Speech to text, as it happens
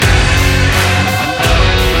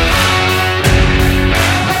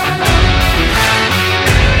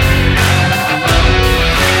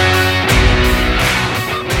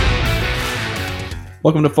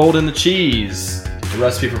Welcome to Fold in the Cheese, the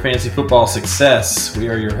recipe for fantasy football success. We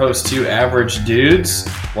are your hosts, two average dudes.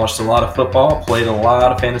 Watched a lot of football, played a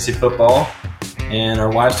lot of fantasy football, and our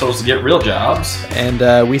wives told us to get real jobs.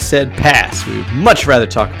 And we said pass. We'd much rather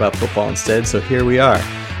talk about football instead, so here we are.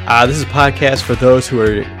 This is a podcast for those who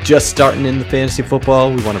are just starting in the fantasy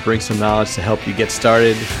football. We want to bring some knowledge to help you get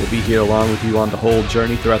started. We'll be here along with you on the whole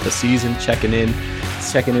journey throughout the season, checking in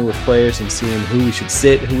with players and seeing who we should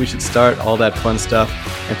sit, who we should start, all that fun stuff.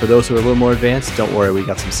 And for those who are a little more advanced, don't worry, we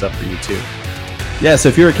got some stuff for you too. Yeah, so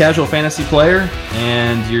if you're a casual fantasy player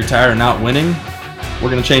and you're tired of not winning, we're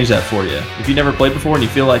going to change that for you. If you never played before and you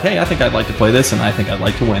feel like, hey, I think I'd like to play this and I think I'd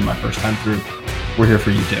like to win my first time through, we're here for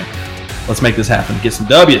you too. Let's make this happen. Get some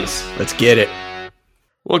W's. Let's get it.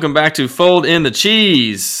 Welcome back to Fold in the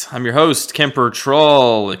Cheese. I'm your host, Kemper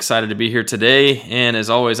Troll. Excited to be here today. And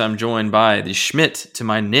as always, I'm joined by the Schmidt to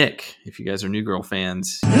my Nick, if you guys are New Girl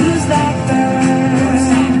fans. Who's that girl?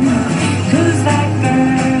 Who's that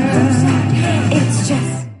girl? It's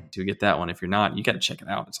just... Do get that one. If you're not, you got to check it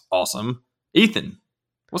out. It's awesome. Ethan,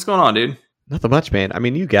 what's going on, dude? Nothing much, man. I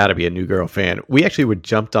mean, you got to be a New Girl fan. We actually were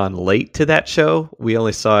jumped on late to that show. We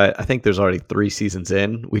only saw it, I think there's already 3 seasons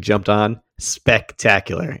in. We jumped on.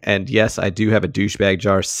 Spectacular. And yes, I do have a douchebag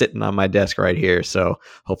jar sitting on my desk right here, so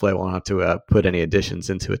hopefully I won't have to put any additions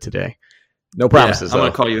into it today. No promises. I'm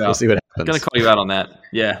going to call you out. We'll see what happens. I'm going to call you out on that.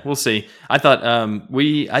 Yeah, we'll see. I thought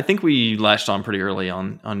I think we latched on pretty early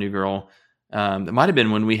on New Girl. It might have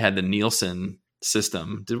been when we had the Nielsen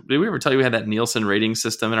system. Did we ever tell you we had that Nielsen rating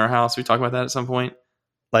system in our house? We talked about that at some point.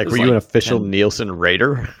 Like, were you an official Nielsen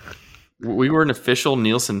rater? We were an official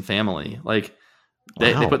Nielsen family. Like,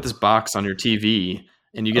 they put this box on your TV,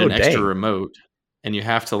 and you get an extra remote, and you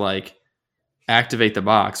have to like activate the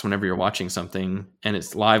box whenever you're watching something, and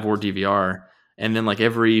it's live or DVR. And then like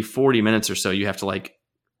every 40 minutes or so, you have to like,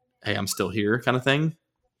 hey, I'm still here kind of thing.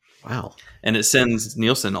 Wow. And it sends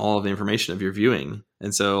Nielsen all of the information of your viewing.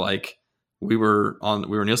 And so like we were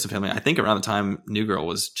Nielsen family. I think around the time New Girl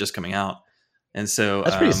was just coming out. And so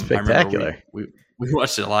that's pretty spectacular. We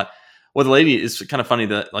watched it a lot. Well, the lady is kind of funny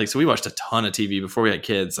that like, so we watched a ton of TV before we had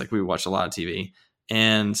kids. Like we watched a lot of TV,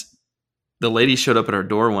 and the lady showed up at our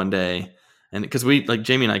door one day, and because we like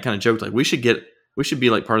Jamie and I kind of joked like we should be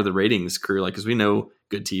like part of the ratings crew, like because we know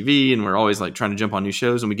good TV and we're always like trying to jump on new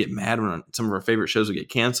shows, and we get mad when some of our favorite shows would get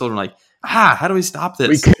canceled. And we're like, how do we stop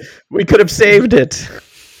this? We could have saved it.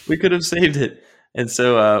 We could have saved it. And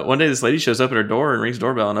so one day this lady shows up at our door and rings the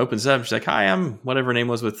doorbell and opens up. She's like, hi, I'm whatever her name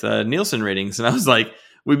was with Nielsen ratings. And I was like,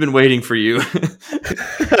 we've been waiting for you.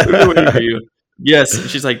 We've been waiting for you. Yes. And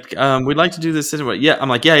she's like, we'd like to do this. Yeah. I'm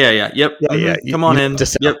like, yeah. Yep. Yeah. Come on in.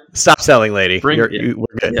 Yep. Stop selling, lady. We're good.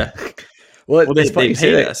 Yeah. Well, they paid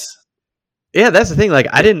us. Yeah, that's the thing. Like,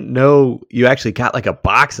 I didn't know you actually got like a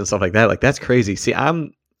box and stuff like that. Like, that's crazy. See, I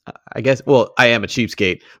am a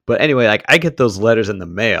cheapskate, but anyway, like I get those letters in the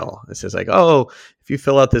mail. It says like, oh, if you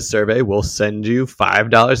fill out this survey, we'll send you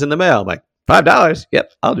 $5 in the mail. I'm like, $5?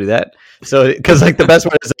 Yep, I'll do that. So, because like the best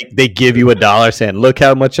one is like they give you $1 saying, look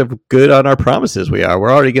how much of good on our promises we are.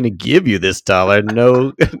 We're already going to give you this $1,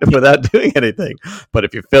 no, without doing anything. But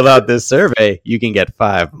if you fill out this survey, you can get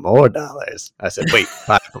 $5 more. I said, wait,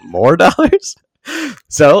 $5 more?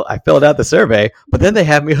 So I filled out the survey, but then they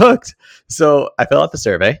have me hooked. So I fill out the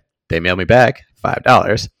survey. They mail me back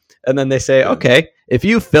 $5. And then they say, okay, if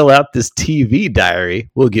you fill out this TV diary,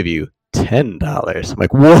 we'll give you $10. I'm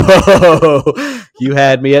like, whoa, you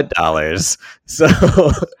had me at dollars. So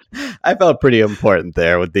I felt pretty important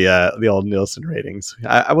there with the old Nielsen ratings.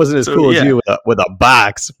 I wasn't as cool as you with a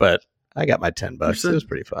box, but I got my $10. It was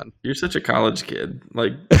pretty fun. You're such a college kid,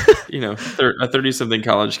 like a 30-something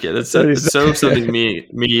college kid. It's so something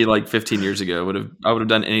me like 15 years ago I would have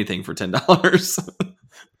done anything for $10.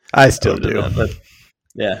 I still do. But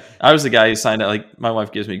yeah, I was the guy who signed up. Like my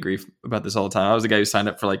wife gives me grief about this all the time. I was the guy who signed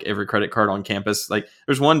up for like every credit card on campus. Like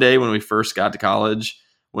there's one day when we first got to college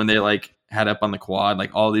when they like had up on the quad,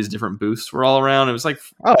 like all these different booths were all around. It was like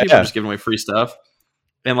people were just giving away free stuff.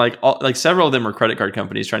 And like several of them were credit card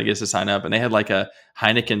companies trying to get us to sign up, and they had like a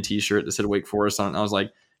Heineken T-shirt that said Wake Forest on it. And I was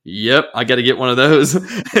like, "Yep, I got to get one of those."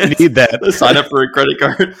 Need that. Sign up for a credit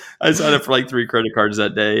card. I signed up for like 3 credit cards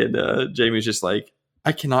that day, and Jamie's just like,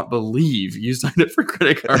 "I cannot believe you signed up for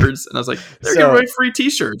credit cards." And I was like, "They're giving away free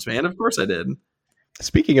T-shirts, man. Of course I did."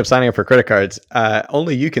 Speaking of signing up for credit cards,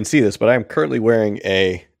 only you can see this, but I'm currently wearing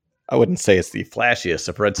I wouldn't say it's the flashiest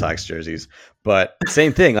of Red Sox jerseys, but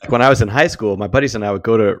same thing. Like when I was in high school, my buddies and I would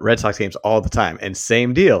go to Red Sox games all the time, and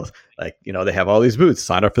same deal. Like, they have all these booths.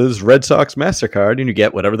 Sign up for this Red Sox MasterCard, and you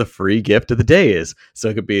get whatever the free gift of the day is. So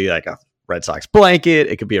it could be like a Red Sox blanket.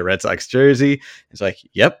 It could be a Red Sox jersey. It's like,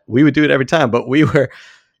 yep, we would do it every time. But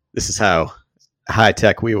this is how high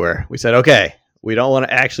tech we were. We said, okay, we don't want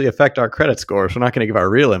to actually affect our credit scores. We're not going to give our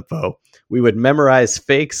real info. We would memorize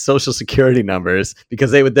fake social security numbers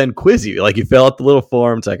because they would then quiz you. Like you fill out the little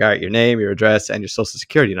form. It's like, all right, your name, your address, and your social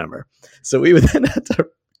security number. So we would then have to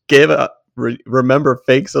remember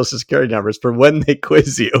fake social security numbers for when they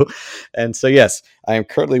quiz you. And so, yes, I am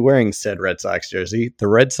currently wearing said Red Sox jersey. The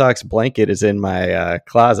Red Sox blanket is in my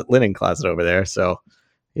linen closet over there. So,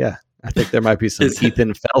 yeah, I think there might be some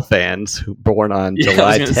Ethan Fell fans who born on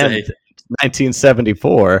July 10th,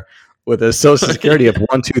 1974. With a social security of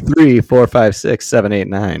 1, 2, 3, 4, 5, 6, 7, 8,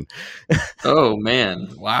 9. Oh man!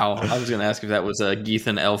 Wow. I was going to ask if that was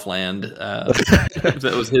Geethan Elfland. If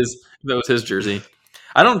that was his jersey.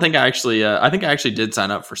 I don't think I actually. I think I actually did sign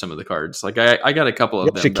up for some of the cards. Like I got a couple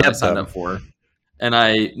of them that I signed up for, and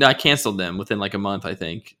I canceled them within like a month, I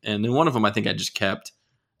think. And then one of them I think I just kept.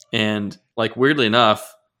 And like weirdly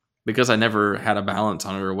enough, because I never had a balance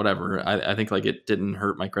on it or whatever, I think like it didn't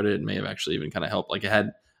hurt my credit. It may have actually even kind of helped. Like it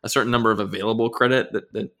had a certain number of available credit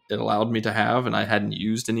that it allowed me to have, and I hadn't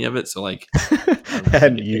used any of it. So like, I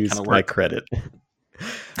hadn't used my credit.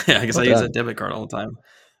 Yeah, I guess I use a debit card all the time.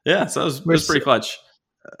 Yeah, so it was pretty clutch.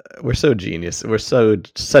 We're so genius. We're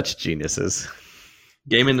such geniuses.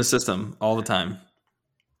 Gaming the system all the time.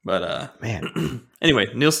 But man, anyway,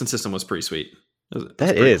 Nielsen system was pretty sweet.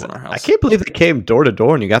 That is. Cool I can't believe they came door to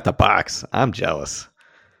door and you got the box. I'm jealous.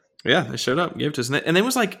 Yeah, they showed up, gave it to us, and it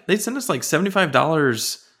was like they sent us like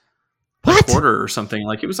 $75 a quarter or something.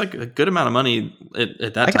 Like it was like a good amount of money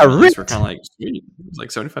at that time. We're kind of like, sweet. It was like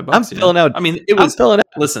 $75. I'm filling out. I mean, it was filling out.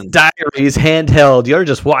 Listen, diaries, handheld. You're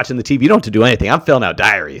just watching the TV. You don't have to do anything. I'm filling out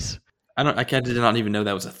diaries. I did not even know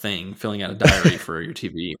that was a thing, filling out a diary for your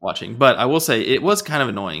TV watching. But I will say it was kind of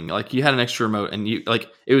annoying. Like you had an extra remote, and you like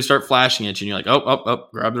it would start flashing at you, and you're like, oh,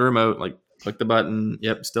 grab the remote, like click the button.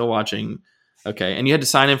 Yep, still watching. Okay, and you had to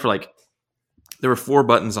sign in for like there were 4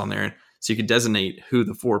 buttons on there, so you could designate who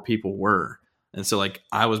the 4 people were. And so like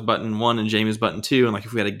I was button 1 and Jamie was button 2, and like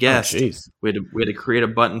if we had a guest, we had to create a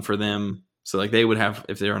button for them. So like they would have,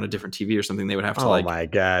 if they're on a different TV or something, they would have to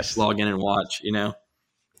log in and watch, you know.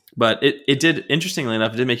 But it did, interestingly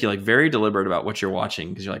enough, it did make you like very deliberate about what you're watching,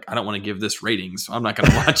 because you're like, I don't want to give this ratings, so I'm not going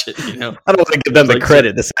to watch it. You know, I don't want to give them the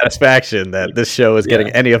credit, the satisfaction that this show is getting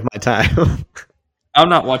any of my time. I'm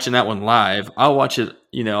not watching that one live. I'll watch it,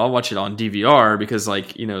 I'll watch it on DVR because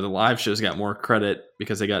like, the live shows got more credit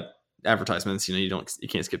because they got advertisements. You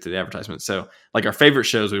can't skip through the advertisements. So like our favorite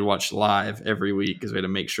shows, we'd watch live every week because we had to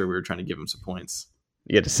make sure we were trying to give them some points.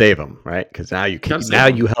 You had to save them, right? Because now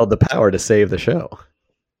you held the power to save the show.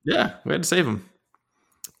 Yeah, we had to save them.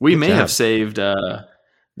 We may have saved. There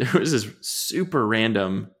was this super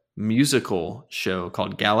random musical show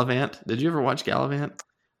called Gallivant. Did you ever watch Gallivant?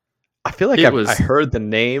 I feel like I heard the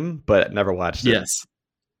name, but never watched it. Yes.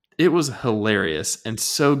 It was hilarious and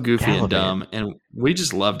so goofy and dumb, and we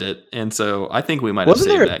just loved it. And so I think we might have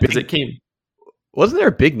saved that because it came. Wasn't there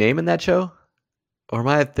a big name in that show? Or am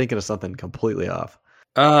I thinking of something completely off?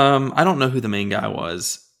 I don't know who the main guy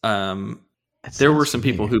was. There were some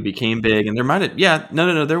people who became big, and there might have. Yeah,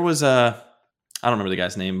 no. There was I don't remember the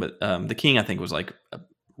guy's name, but the King, I think, was like a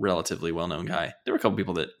relatively well-known guy. There were a couple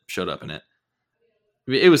people that showed up in it.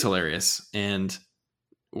 It was hilarious, and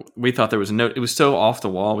we thought there was it was so off the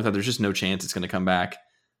wall. We thought there's just no chance it's going to come back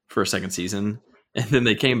for a second season. And then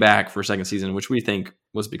they came back for a second season, which we think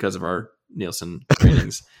was because of our Nielsen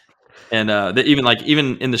ratings. And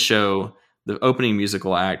even in the show, the opening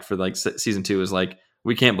musical act for like season 2 is like,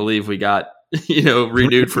 we can't believe we got,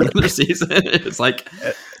 renewed for another season. It's like,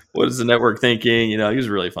 what is the network thinking? It was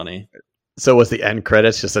really funny. So was the end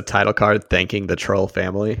credits just a title card thanking the Troll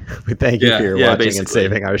family? We thank you for your watching and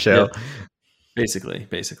saving our show. Yeah. Basically.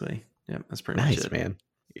 Yeah, that's pretty much it. Man.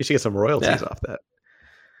 You should get some royalties off that.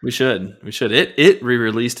 We should. It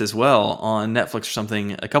re-released as well on Netflix or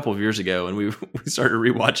something a couple of years ago, and we started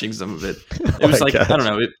rewatching some of it. It was I don't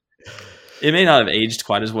know. It may not have aged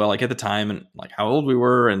quite as well, like at the time, and like how old we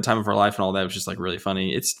were and time of our life and all that was just like really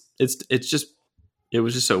funny. It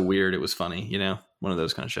was just so weird. It was funny, one of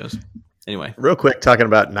those kind of shows. Anyway, real quick, talking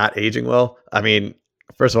about not aging well. I mean,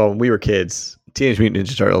 first of all, when we were kids, Teenage Mutant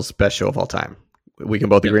Ninja Turtles, best show of all time. We can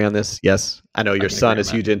both agree on this. Yes, I know your son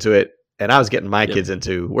is huge into it, and I was getting my kids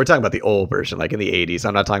into. We're talking about the old version, like in the '80s.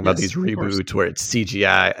 I'm not talking about these reboots where it's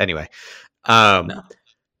CGI. Anyway, no.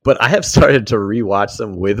 But I have started to rewatch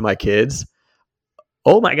them with my kids.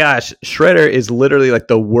 Oh my gosh, Shredder is literally like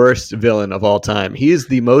the worst villain of all time. He is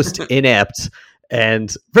the most inept.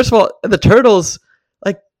 And first of all, the Turtles,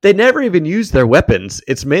 like they never even use their weapons.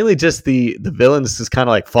 It's mainly just the villains just kind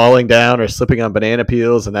of like falling down or slipping on banana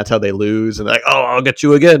peels, and that's how they lose. And they're like, oh, I'll get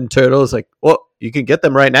you again, Turtle. It's like, well, you can get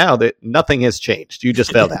them right now. That nothing has changed. You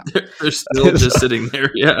just fell down. They're still just sitting there.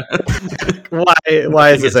 Yeah. Why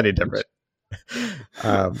is this any different?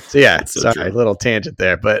 So yeah, It's so sorry, true. little tangent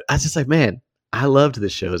there, but I was just like, man, I loved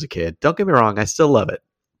this show as a kid. Don't get me wrong, I still love it,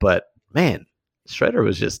 but man, Shredder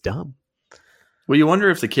was just dumb. Well, you wonder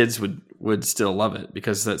if the kids would still love it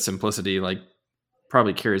because that simplicity like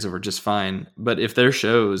probably carries over just fine. But if their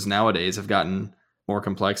shows nowadays have gotten more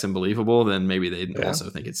complex and believable, then maybe they'd Yeah. also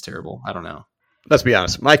think it's terrible. I don't know. Let's be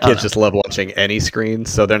honest, my don't kids know. just love watching any screen,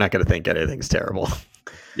 so they're not going to think anything's terrible.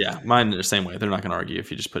 Yeah, mine are the same way. They're not going to argue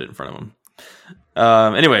if you just put it in front of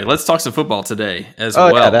them. Anyway, let's talk some football today as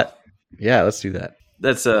well. Yeah, let's do that.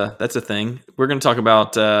 That's a thing. We're going to talk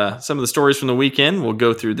about some of the stories from the weekend. We'll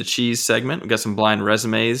go through the cheese segment. We've got some blind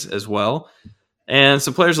resumes as well. And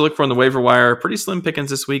some players to look for on the waiver wire. Pretty slim pickings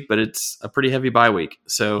this week, but it's a pretty heavy bye week.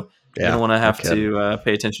 So you're going to want to have to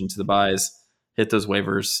pay attention to the buys, hit those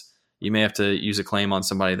waivers. You may have to use a claim on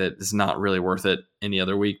somebody that is not really worth it any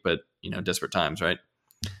other week, but, desperate times, right?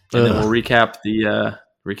 And then we'll recap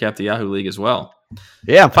the Yahoo League as well.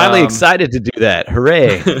 Yeah, I'm finally excited to do that.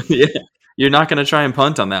 Hooray. Yeah. You're not going to try and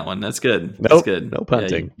punt on that one. That's good. That's Nope, good. no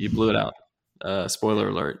punting. Yeah, you blew it out. Spoiler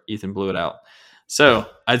alert. Ethan blew it out. So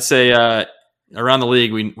I'd say around the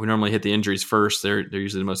league, we normally hit the injuries first. They're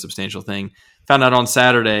usually the most substantial thing. Found out on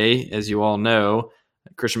Saturday, as you all know,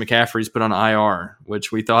 Christian McCaffrey's put on IR,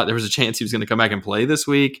 which we thought there was a chance he was going to come back and play this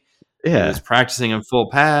week. Yeah. He was practicing in full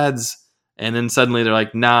pads. And then suddenly they're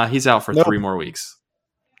like, nah, he's out for 3 more weeks.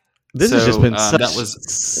 This has just been that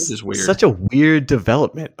was just weird. Such a weird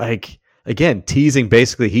development. Like, again, teasing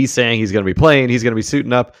basically he's saying he's going to be playing, he's going to be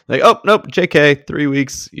suiting up. Like, oh, nope, JK, 3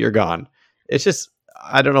 weeks, you're gone. It's just,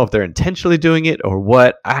 I don't know if they're intentionally doing it or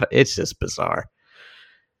what. It's just bizarre.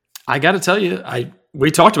 I got to tell you, we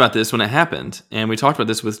talked about this when it happened, and we talked about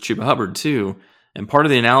this with Chuba Hubbard too. And part of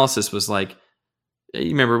the analysis was like,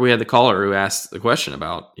 you remember we had the caller who asked the question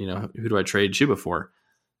about, who do I trade Chuba for?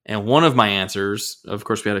 And one of my answers, of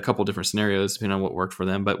course, we had a couple different scenarios depending on what worked for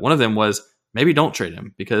them, but one of them was maybe don't trade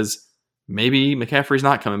him because maybe McCaffrey's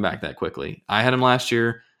not coming back that quickly. I had him last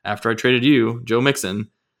year after I traded you, Joe Mixon.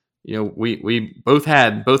 We both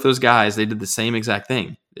had both those guys. They did the same exact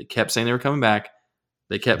thing. They kept saying they were coming back.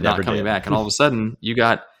 They kept not coming back. And all of a sudden you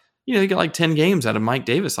got like 10 games out of Mike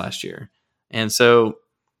Davis last year. And so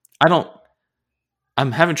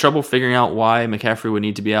I'm having trouble figuring out why McCaffrey would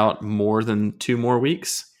need to be out more than 2 more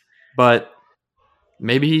weeks, but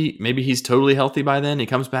maybe he's totally healthy by then. He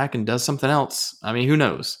comes back and does something else. I mean, who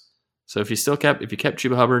knows? So if you kept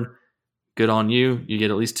Chuba Hubbard, good on you. You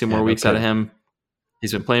get at least 2 more weeks out of him.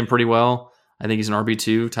 He's been playing pretty well. I think he's an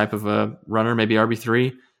RB2 type of a runner, maybe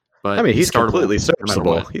RB3. But I mean, he's completely no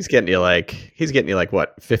serviceable. He's getting you like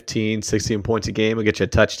what, 15, 16 points a game. He'll get you a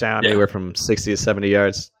touchdown, anywhere from 60 to 70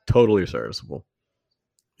 yards. Totally serviceable.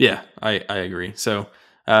 Yeah, I agree. So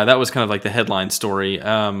that was kind of like the headline story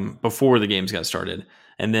before the games got started.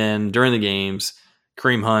 And then during the games,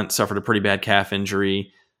 Kareem Hunt suffered a pretty bad calf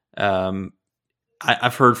injury.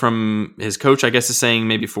 I've heard from his coach, I guess, is saying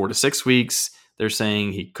maybe 4 to 6 weeks. They're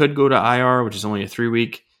saying he could go to IR, which is only a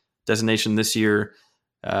 3-week designation this year.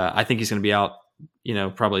 I think he's going to be out,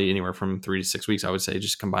 probably anywhere from 3 to 6 weeks, I would say.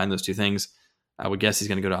 Just combine those two things. I would guess he's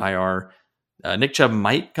going to go to IR. Nick Chubb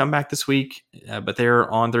might come back this week, but they're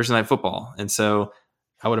on Thursday Night Football. And so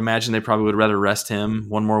I would imagine they probably would rather rest him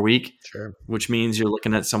 1 more week, sure. Which means you're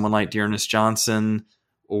looking at someone like Dearness Johnson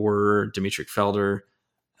or Demetric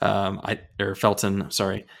Felton.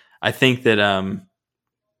 Sorry. I think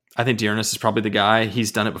Dearness is probably the guy.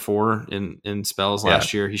 He's done it before in spells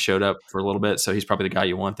last year. He showed up for a little bit, so he's probably the guy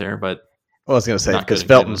you want there. But I was going to say, because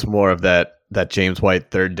Felton's more of that James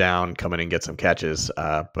White third down, come in and get some catches.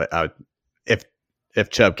 But if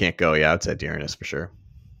Chubb can't go, I'd say Dearness for sure.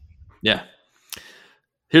 Yeah.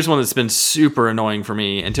 Here's one that's been super annoying for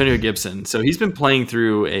me, Antonio Gibson. So he's been playing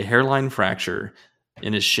through a hairline fracture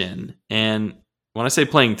in his shin. And when I say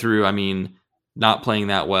playing through, I mean not playing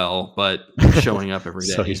that well, but showing up every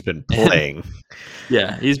day. So he's been playing.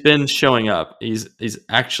 Yeah, he's been showing up. He's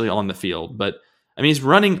actually on the field. But, I mean, he's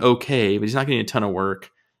running okay, but he's not getting a ton of work.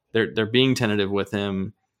 They're being tentative with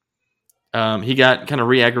him. He got kind of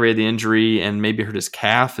re-aggravated the injury and maybe hurt his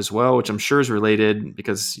calf as well, which I'm sure is related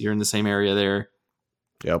because you're in the same area there.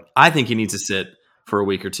 Yep. I think he needs to sit for a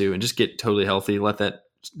week or two and just get totally healthy. Let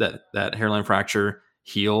that hairline fracture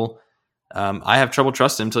heal. I have trouble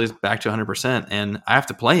trusting him until he's back to 100%, and I have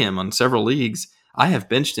to play him on several leagues. I have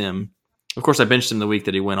benched him. Of course, I benched him the week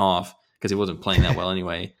that he went off because he wasn't playing that well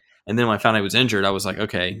anyway. And then when I found out he was injured, I was like,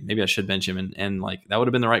 okay, maybe I should bench him. And like that would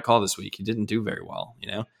have been the right call this week. He didn't do very well,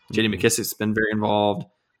 J.D. McKissick's been very involved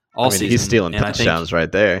all season. He's stealing and touchdowns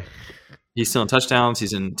right there. He's stealing touchdowns.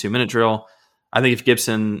 He's in 2-minute drill. I think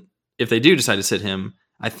if they do decide to sit him,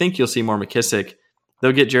 I think you'll see more McKissick.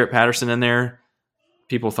 They'll get Jarrett Patterson in there.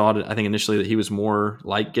 People thought, I think initially that he was more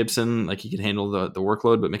like Gibson, like he could handle the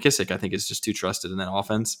workload. But McKissick, I think, is just too trusted in that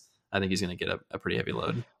offense. I think he's going to get a pretty heavy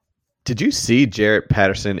load. Did you see Jarrett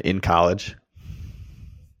Patterson in college?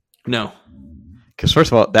 No. Because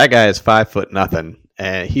first of all, that guy is 5'0",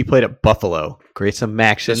 and he played at Buffalo. Grayson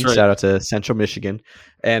Maction, right. Shout out to Central Michigan.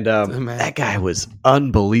 And that guy was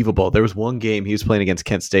unbelievable. There was one game he was playing against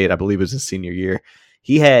Kent State, I believe it was his senior year.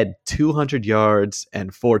 He had 200 yards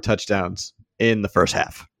and 4 touchdowns in the first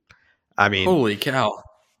half. I mean, holy cow.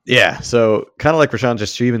 Yeah, so kind of like Rashawn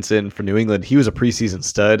Stevenson for New England, he was a preseason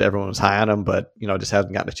stud. Everyone was high on him, but just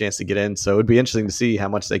hasn't gotten a chance to get in. So it'd be interesting to see how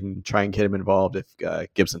much they can try and get him involved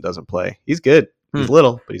if Gibson doesn't play. He's good. He's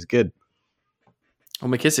little, but he's good. Well,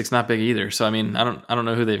 McKissick's not big either. So I mean, I don't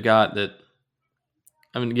know who they've got that.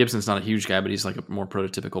 I mean, Gibson's not a huge guy, but he's like a more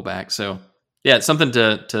prototypical back. So yeah, it's something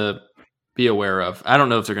to be aware of. I don't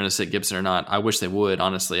know if they're going to sit Gibson or not. I wish they would.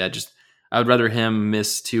 Honestly, I would rather him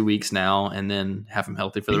miss 2 weeks now and then have him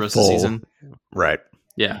healthy for the rest of the season. Right.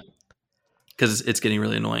 Yeah. Because it's getting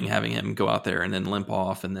really annoying having him go out there and then limp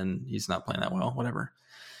off and then he's not playing that well, whatever.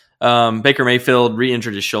 Baker Mayfield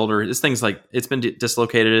re-injured his shoulder. This thing's like, it's been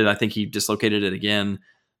dislocated. I think he dislocated it again.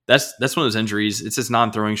 That's one of those injuries. It's his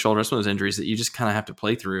non-throwing shoulder. It's one of those injuries that you just kind of have to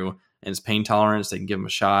play through, and it's pain tolerance. They can give him a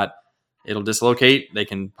shot. It'll dislocate. They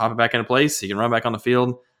can pop it back into place. He can run back on the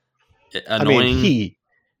field. Annoying. I mean,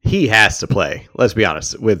 he has to play. Let's be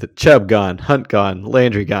honest. With Chubb gone, Hunt gone,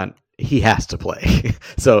 Landry gone, he has to play.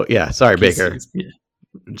 So yeah, sorry, Baker.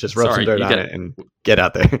 Just rub some dirt on it and get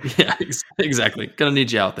out there. Yeah, exactly. Gonna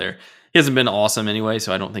need you out there. He hasn't been awesome anyway,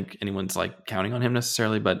 so I don't think anyone's like counting on him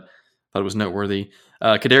necessarily, but thought it was noteworthy.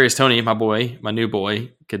 Kadarius Toney, my new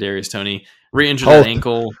boy, Kadarius Toney, re-injured that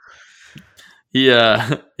ankle. He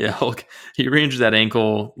re-injured that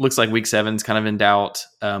ankle. Looks like week 7's kind of in doubt.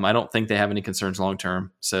 I don't think they have any concerns long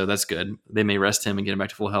term, so that's good. They may rest him and get him back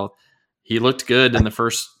to full health. He looked good in the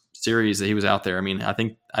first series that he was out there. I mean, I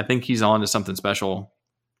think he's on to something special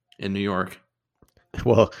in New York.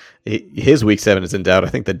 Well, his week 7 is in doubt. I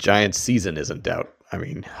think the Giants' season is in doubt. I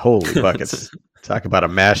mean, holy buckets! Talk about a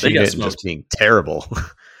mash unit and just being terrible.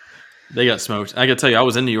 They got smoked. I got to tell you, I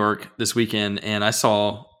was in New York this weekend and I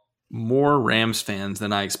saw more Rams fans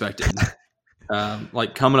than I expected.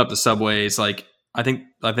 Like coming up the subways, like I think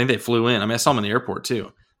they flew in. I mean, I saw them in the airport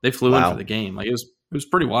too. They flew in for the game. Like it was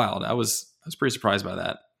pretty wild. I was pretty surprised by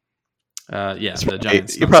that. The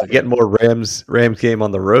Giants. You're probably getting more Rams game on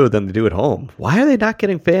the road than they do at home. Why are they not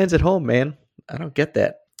getting fans at home, man? I don't get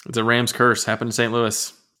that. It's a Rams curse. Happened in St.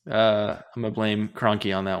 Louis. I'm gonna blame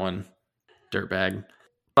Kroenke on that one. Dirtbag.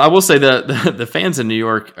 I will say the fans in New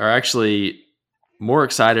York are actually more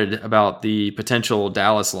excited about the potential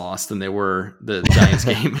Dallas loss than they were the Giants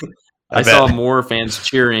game. I saw more fans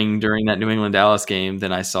cheering during that New England Dallas game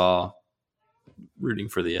than I saw rooting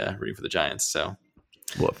for the Giants. So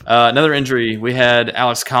another injury. We had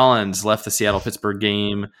Alex Collins left the Seattle Pittsburgh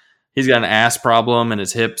game. He's got an ass problem and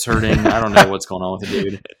his hip's hurting. I don't know what's going on with the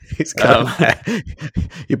dude.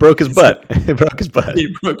 He broke his butt. He broke his butt.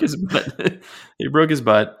 He broke his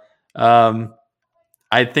butt.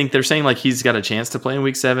 I think they're saying like he's got a chance to play in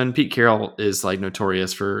week 7. Pete Carroll is like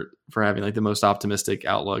notorious for having like the most optimistic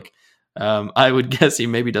outlook. I would guess he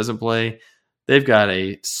maybe doesn't play. They've got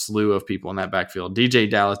a slew of people in that backfield. DJ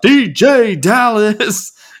Dallas.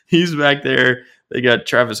 He's back there. They got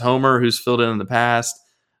Travis Homer, who's filled in the past.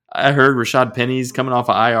 I heard Rashad Penny's coming off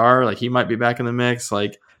of IR. Like he might be back in the mix.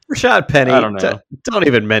 Like Rashad Penny. I don't know. Don't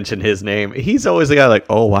even mention his name. He's always the guy like,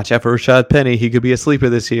 oh, watch out for Rashad Penny. He could be a sleeper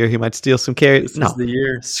this year. He might steal some carries. This is the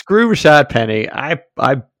year. Screw Rashad Penny. I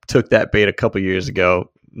took that bait a couple years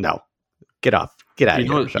ago. No, get off. Get out of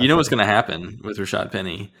here. You know what's going to happen with Rashad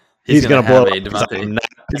Penny? He's going to blow up.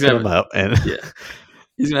 He's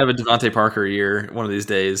going to have a Devontae Parker year one of these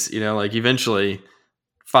days. Like eventually,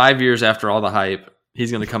 5 years after all the hype,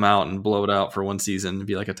 he's going to come out and blow it out for one season and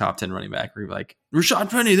be like a top 10 running back. Where you're like,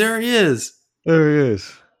 Rashad Penny, there he is. There he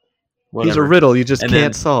is. Whatever. He's a riddle you just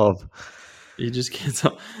can't solve. You just can't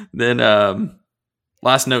solve. Then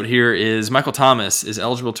last note here is Michael Thomas is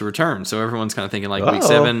eligible to return. So everyone's kind of thinking like week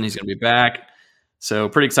 7, he's going to be back. So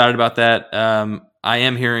pretty excited about that. I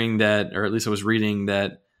am hearing that, or at least I was reading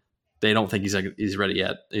that they don't think he's ready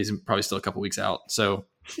yet. He's probably still a couple weeks out. So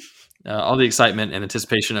all the excitement and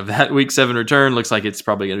anticipation of that week 7 return looks like it's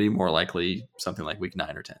probably going to be more likely something like week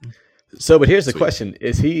 9 or 10. So, but here's the Sweet. question: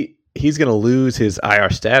 he's going to lose his IR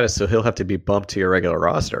status, so he'll have to be bumped to your regular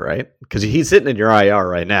roster, right? Because he's sitting in your IR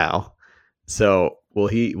right now. So,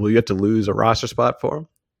 will you have to lose a roster spot for him?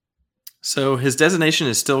 So his designation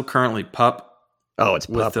is still currently PUP. Oh, it's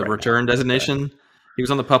with PUP the right return now. designation. Okay. He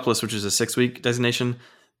was on the PUP list, which is a 6-week designation.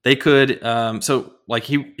 They could, so like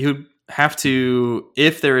he would have to,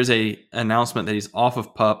 if there is a announcement that he's off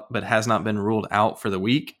of PUP but has not been ruled out for the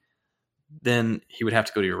week, then he would have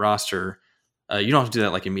to go to your roster. You don't have to do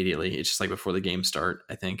that like immediately. It's just like before the games start,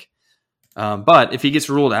 I think. But if he gets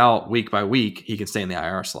ruled out week by week, he can stay in the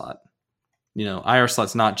IR slot. IR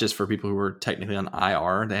slot's not just for people who are technically on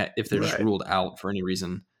IR. If they're just ruled out for any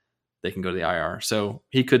reason, they can go to the IR. So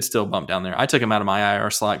he could still bump down there. I took him out of my IR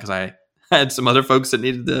slot because I had some other folks that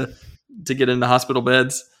needed to get into hospital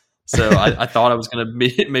beds. So I thought I was going to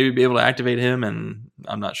maybe be able to activate him, and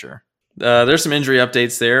I'm not sure. There's some injury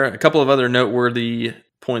updates there. A couple of other noteworthy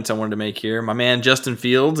points I wanted to make here. My man Justin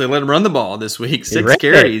Fields, they let him run the ball this week. 6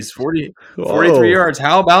 carries, 43 yards.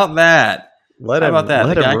 How about that? Let him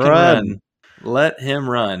run. Let him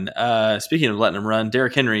run. Speaking of letting him run,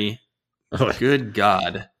 Derrick Henry, good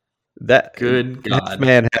God. Good God. Half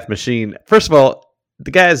man, half machine. First of all,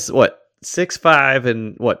 the guy's 6'5"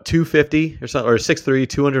 and 250 or something, or 6'3",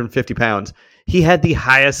 250 pounds. He had the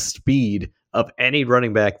highest speed of any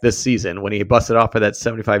running back this season when he busted off for that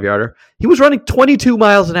 75-yarder. He was running 22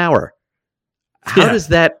 miles an hour. How does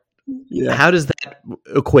that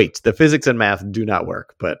equate? The physics and math do not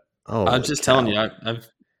work, but I'm just telling you,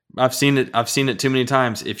 I've seen it. I've seen it too many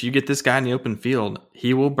times. If you get this guy in the open field,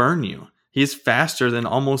 he will burn you. He's faster than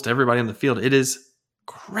almost everybody on the field. It is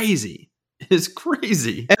crazy. It is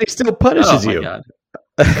crazy. And he still punishes you. God.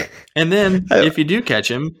 And then if you do catch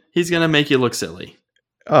him, he's going to make you look silly.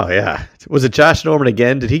 Oh, yeah. Was it Josh Norman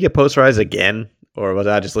again? Did he get posterized again? Or was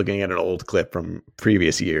I just looking at an old clip from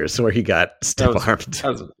previous years where he got stiff-armed?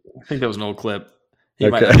 I think that was an old clip. He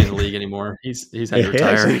might not be in the league anymore. He's had to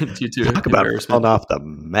retire due to talk about falling off the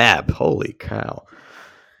map. Holy cow.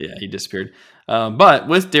 Yeah, he disappeared. But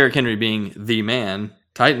with Derrick Henry being the man,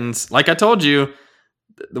 Titans, like I told you,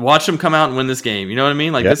 watch them come out and win this game. You know what I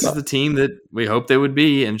mean? Like this is the team that we hoped they would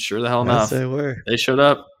be, and sure the hell enough, they were. They showed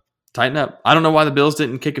up. Tighten up. I don't know why the Bills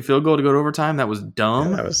didn't kick a field goal to go to overtime. That was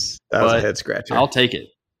dumb. Yeah, that was a head scratcher. I'll take it.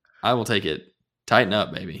 I will take it. Tighten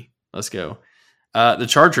up, baby. Let's go. The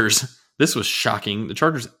Chargers. This was shocking. The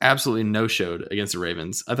Chargers absolutely no-showed against the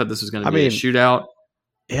Ravens. I thought this was going to be a shootout.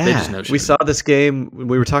 Yeah, we saw this game.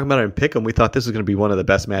 We were talking about it in Pick'em. We thought this was going to be one of the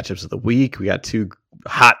best matchups of the week. We got two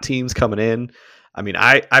hot teams coming in. I mean,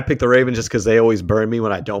 I picked the Ravens just because they always burn me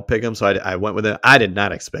when I don't pick them, so I went with it. I did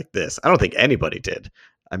not expect this. I don't think anybody did.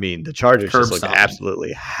 I mean, the Chargers just looked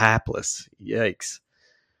absolutely hapless. Yikes.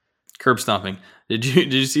 Curb stomping. Did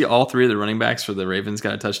you see all three of the running backs for the Ravens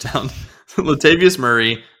got a touchdown? Latavius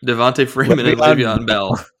Murray, Devontae Freeman, and Le'Veon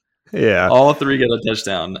Bell. Yeah. All three got a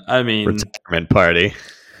touchdown. I mean, retirement party.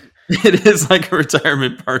 It is like a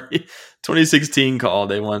retirement party. 2016 call.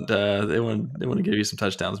 They want to give you some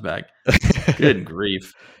touchdowns back. Good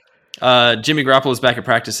grief. Jimmy Garoppolo is back at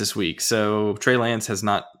practice this week. So Trey Lance has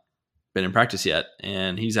not been in practice yet,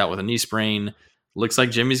 and he's out with a knee sprain. Looks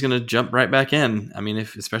like Jimmy's going to jump right back in. I mean,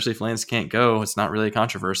 especially if Lance can't go, it's not really a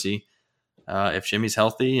controversy. If Jimmy's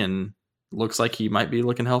healthy and looks like he might be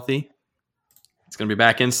looking healthy, it's going to be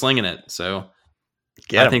back in slinging it. So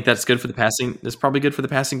I think that's good for the passing. That's probably good for the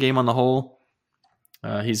passing game on the whole.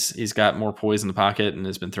 He's got more poise in the pocket and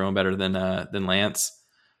has been throwing better than Lance.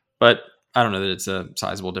 But I don't know that it's a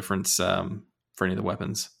sizable difference for any of the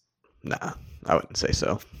weapons. Nah, I wouldn't say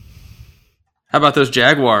so. How about those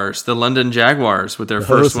Jaguars, the London Jaguars, with their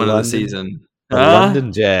first win of the season? The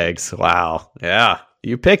London Jags. Wow. Yeah.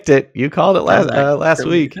 You picked it. You called it last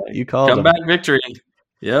week. You called comeback victory.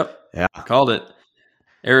 Yep. Yeah. Called it.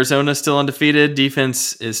 Arizona still undefeated.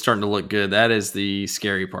 Defense is starting to look good. That is the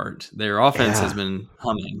scary part. Their offense has been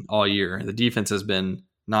humming all year. The defense has been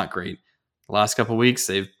not great. The last couple of weeks,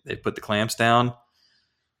 they've put the clamps down.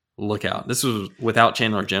 Look out. This was without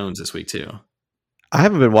Chandler Jones this week too. I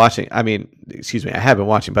haven't been watching. I mean, excuse me. I have been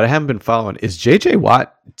watching, but I haven't been following. Is J.J.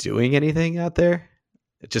 Watt doing anything out there?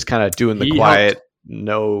 Just kind of doing the quiet,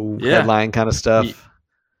 headline kind of stuff?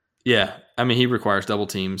 Yeah. I mean, he requires double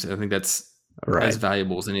teams. I think that's as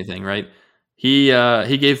valuable as anything, right? He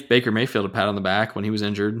gave Baker Mayfield a pat on the back when he was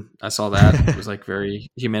injured. I saw that. It was like very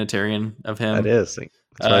humanitarian of him. That is.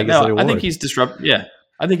 I think he's disruptive. Yeah.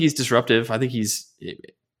 I think he's disruptive. I think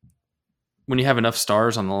when you have enough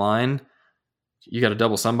stars on the line, you got to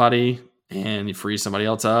double somebody and you freeze somebody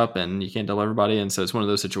else up and you can't double everybody. And so it's one of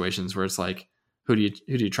those situations where it's like, who do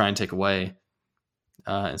you try and take away?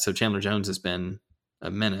 And so Chandler Jones has been a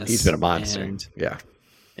menace. He's been a monster. And Yeah.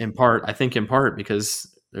 I think in part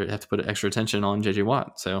because they have to put extra attention on JJ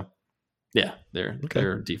Watt. So yeah, their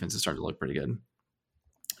defense is starting to look pretty good.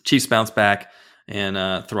 Chiefs bounced back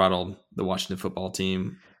and throttled the Washington football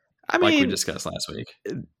team. Like we discussed last week.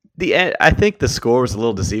 I think the score was a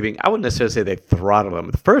little deceiving. I wouldn't necessarily say they throttled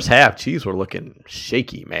them. The first half, Chiefs were looking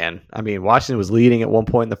shaky, man. I mean, Washington was leading at one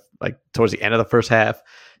point, towards the end of the first half.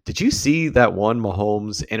 Did you see that one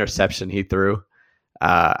Mahomes interception he threw?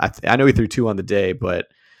 I know he threw 2 on the day, but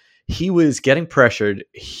he was getting pressured.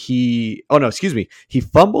 He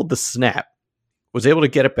fumbled the snap, was able to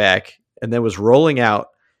get it back, and then was rolling out.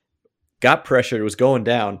 Got pressured, was going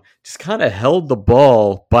down, just kind of held the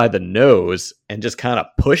ball by the nose and just kind of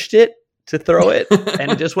pushed it to throw it.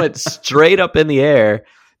 And it just went straight up in the air.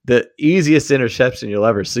 The easiest interception you'll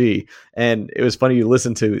ever see. And it was funny. You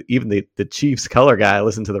listen to even the Chiefs color guy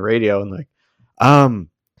listen to the radio and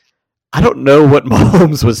I don't know what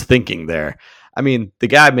Mahomes was thinking there. I mean, the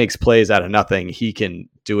guy makes plays out of nothing. He can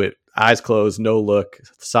do it eyes closed, no look,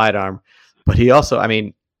 sidearm. But he also,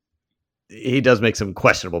 he does make some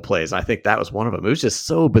questionable plays. I think that was one of them. It was just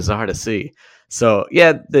so bizarre to see. So,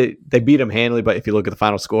 yeah, they beat him handily, but if you look at the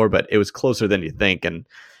final score, but it was closer than you think. And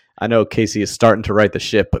I know Casey is starting to right the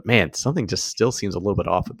ship, but man, something just still seems a little bit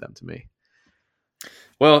off with them to me.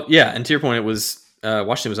 Well, yeah, and to your point, it was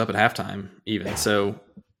Washington was up at halftime even. So,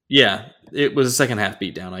 yeah, it was a second half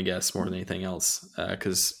beatdown, I guess, more than anything else,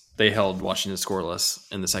 because they held Washington scoreless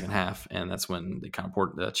in the second half, and that's when they kind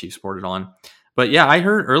of the Chiefs poured it on. But yeah, I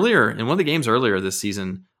heard earlier in one of the games earlier this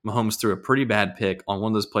season, Mahomes threw a pretty bad pick on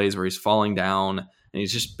one of those plays where he's falling down and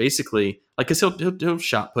he's just basically because he'll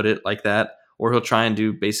shot put it like that, or he'll try and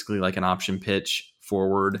do basically like an option pitch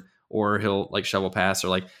forward, or he'll like shovel pass, or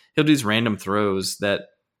like he'll do these random throws that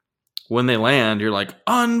when they land, you're like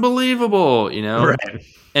unbelievable, Right.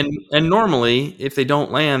 And normally if they don't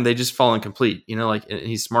land, they just fall incomplete, like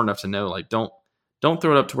he's smart enough to know like don't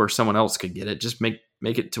throw it up to where someone else could get it. Just make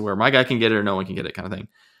it to where my guy can get it or no one can get it kind of thing.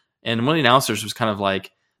 And one of the announcers was kind of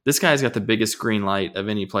like, this guy's got the biggest green light of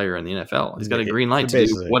any player in the NFL. He's got a green light to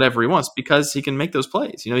do whatever he wants because he can make those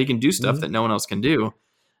plays. He can do stuff that no one else can do.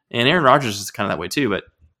 And Aaron Rodgers is kind of that way too. But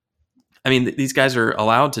I mean, these guys are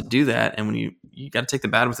allowed to do that. And when you got to take the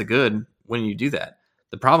bad with the good when you do that.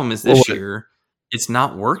 The problem is this year, it's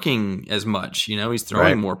not working as much. He's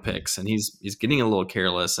throwing more picks and he's getting a little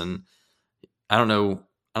careless. And I don't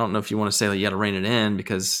know if you want to say that you got to rein it in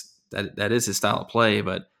because that is his style of play,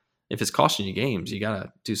 but if it's costing you games, you got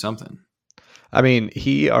to do something. I mean,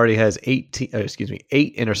 he already has 8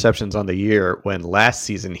 interceptions on the year when last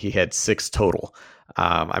season he had 6 total.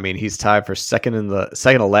 I mean, he's tied for second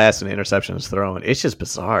to last in interceptions thrown. It's just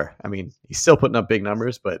bizarre. I mean, he's still putting up big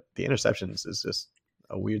numbers, but the interceptions is just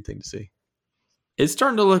a weird thing to see. It's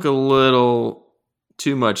starting to look a little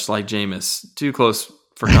too much like Jameis, too close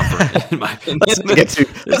for comfort, in my opinion.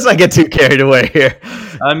 Let's not get too carried away here.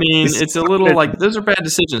 I mean, it's a little like those are bad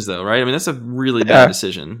decisions, though, right? I mean, that's a really bad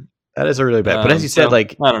decision. That is a really bad. But as you said,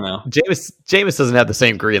 like I don't know, Jameis doesn't have the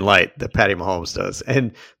same green light that Patty Mahomes does,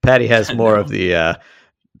 and Patty has more of the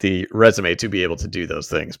resume to be able to do those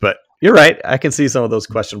things. But you're right. I can see some of those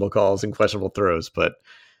questionable calls and questionable throws, but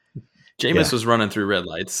Jameis was running through red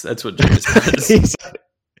lights. That's what Jameis does.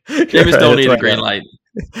 Jameis don't need a green light.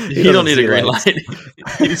 He don't need a green light.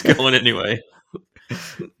 He's going anyway.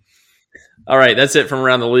 All right, that's it from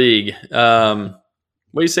around the league. What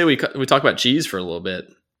do you say we talk about cheese for a little bit?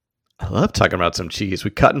 I love talking about some cheese. We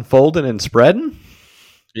cutting, folding, and spreading.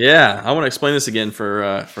 Yeah, I want to explain this again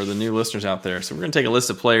for the new listeners out there. So we're going to take a list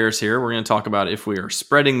of players here. We're going to talk about if we are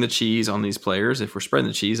spreading the cheese on these players. If we're spreading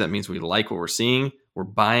the cheese, that means we like what we're seeing. We're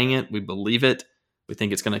buying it. We believe it. We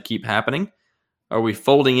think it's going to keep happening. Are we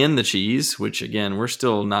folding in the cheese? Which, again, we're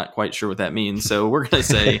still not quite sure what that means. So we're going to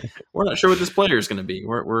say we're not sure what this player is going to be.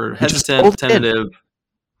 We're hesitant, tentative.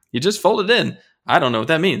 You just fold it in. I don't know what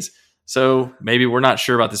that means. So maybe we're not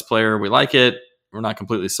sure about this player. We like it. We're not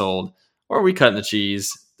completely sold. Or are we cutting the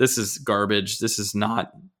cheese? This is garbage. This is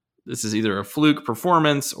either a fluke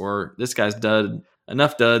performance or this guy's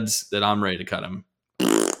enough duds that I'm ready to cut him.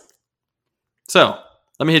 So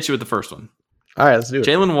let me hit you with the first one. All right, let's do it.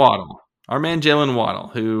 Jalen Waddle. Our man Jalen Waddle,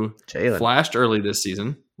 who flashed early this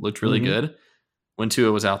season, looked really good when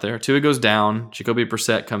Tua was out there. Tua goes down. Jacoby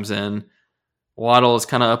Brissett comes in. Waddle is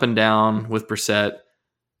kind of up and down with Brissett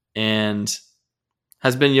and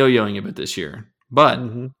has been yo-yoing a bit this year. But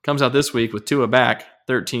comes out this week with Tua back,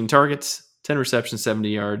 13 targets, 10 receptions, 70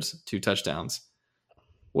 yards, 2 touchdowns.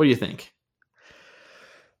 What do you think?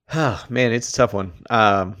 Oh, man, it's a tough one.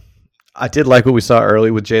 I did like what we saw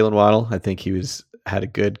early with Jalen Waddle. I think he had a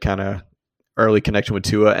good kind of early connection with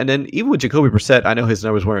Tua. And then even with Jacoby Brissett, I know his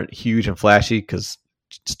numbers weren't huge and flashy because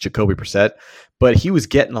it's Jacoby Brissett, but he was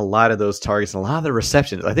getting a lot of those targets and a lot of the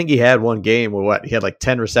receptions. I think he had one game where he had like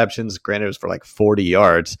 10 receptions. Granted, it was for like 40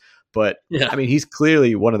 yards. But, Yeah. I mean, he's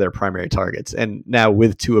clearly one of their primary targets. And now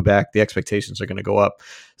with Tua back, the expectations are going to go up.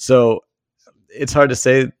 So it's hard to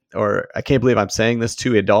say, or I can't believe I'm saying this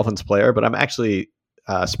to a Dolphins player, but I'm actually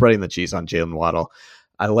spreading the cheese on Jalen Waddle.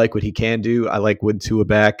 I like what he can do. I like with Tua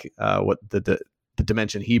back, what the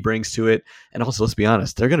dimension he brings to it. And also, let's be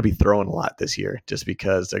honest, they're going to be throwing a lot this year just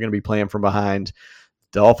because they're going to be playing from behind.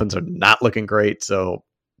 The Dolphins are not looking great, so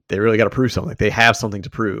they really got to prove something. They have something to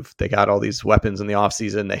prove. They got all these weapons in the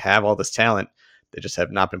offseason. They have all this talent. They just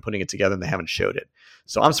have not been putting it together, and they haven't showed it.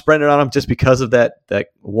 So I'm spreading it on them just because of that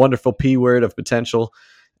wonderful P word of potential.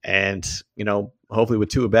 And, hopefully with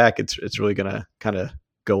Tua back, it's really going to kind of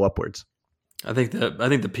go upwards. I think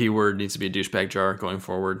the P word needs to be a douchebag jar going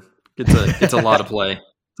forward. It's a lot of play.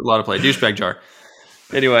 It's a lot of play. Douchebag jar.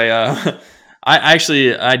 Anyway,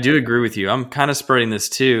 I do agree with you. I'm kind of spreading this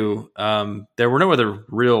too. There were no other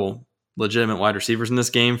real legitimate wide receivers in this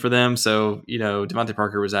game for them. So, Devontae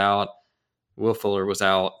Parker was out. Will Fuller was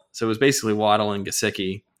out. So it was basically Waddle and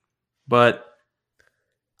Gesicki. But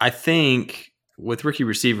I think with rookie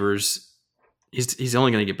receivers, he's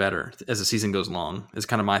only going to get better as the season goes along. Is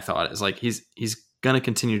kind of my thought. Is like he's going to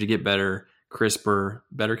continue to get better, crisper,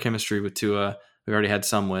 better chemistry with Tua. We already had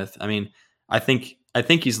some with. I mean, I think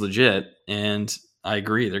he's legit, and I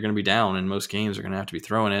agree. They're going to be down in most games. They're going to have to be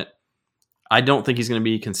throwing it. I don't think he's going to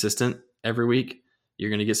be consistent every week. You're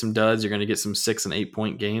going to get some duds. You're going to get some 6 and 8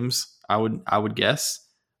 point games. I would guess,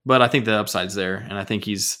 but I think the upside's there, and I think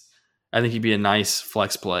he'd be a nice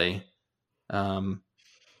flex play,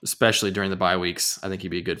 especially during the bye weeks. I think he'd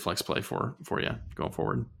be a good flex play for you going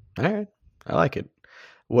forward. All right, I like it.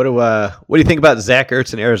 What do you think about Zach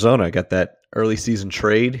Ertz in Arizona? Got that early season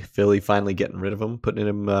trade. Philly finally getting rid of him, putting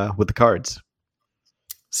him with the Cards.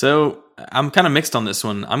 So I'm kind of mixed on this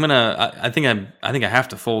one. I think I have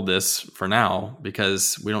to fold this for now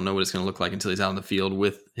because we don't know what it's going to look like until he's out on the field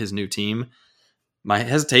with his new team. My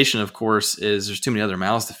hesitation, of course, is there's too many other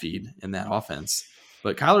mouths to feed in that offense.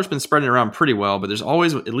 But Kyler's been spreading it around pretty well, but there's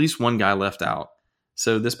always at least one guy left out.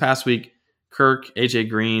 So this past week, Kirk, AJ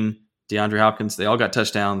Green, DeAndre Hopkins, they all got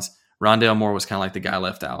touchdowns. Rondale Moore was kind of like the guy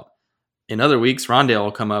left out. In other weeks, Rondale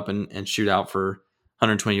will come up and shoot out for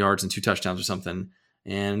 120 yards and 2 touchdowns or something.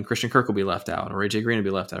 And Christian Kirk will be left out, or AJ Green will be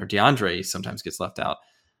left out, or DeAndre sometimes gets left out.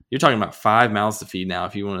 You're talking about 5 mouths to feed now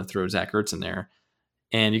if you want to throw Zach Ertz in there.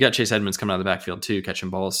 And you got Chase Edmonds coming out of the backfield too, catching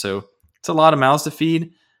balls. So it's a lot of mouths to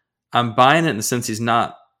feed. I'm buying it in the sense he's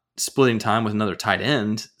not splitting time with another tight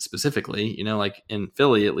end specifically. Like in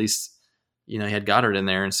Philly, at least, he had Goddard in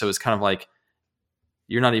there. And so it's kind of like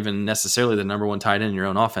you're not even necessarily the number one tight end in your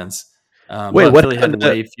own offense. Wait, what Philly had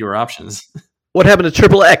way fewer options. What happened to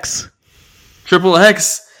Triple X? Triple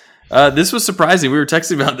X. This was surprising. We were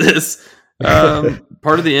texting about this.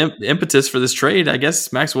 Part of the impetus for this trade, I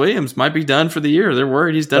guess Max Williams might be done for the year. They're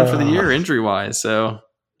worried he's done for the year injury-wise. So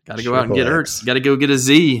got to go out and get Ertz. Got to go get a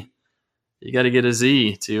Z. You got to get a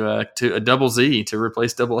Z to a double Z to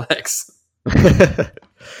replace double X.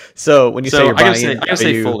 So when you say you're buying in, I gotta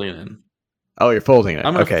say folding in. Oh, you're folding it.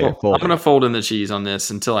 I'm gonna fold in the cheese on this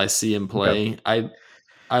until I see him play. Okay.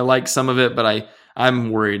 I like some of it, but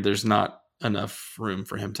I'm worried there's not enough room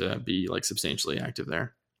for him to be like substantially active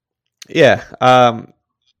there. Yeah.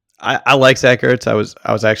 I like Zach Ertz.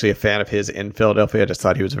 I was actually a fan of his in Philadelphia. I just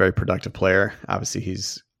thought he was a very productive player. Obviously,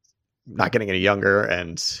 he's not getting any younger,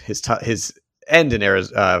 and his end in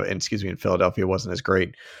in Philadelphia wasn't as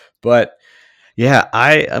great. But yeah,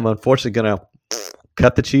 I am unfortunately gonna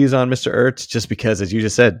cut the cheese on Mr. Ertz just because, as you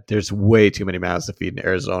just said, there's way too many mouths to feed in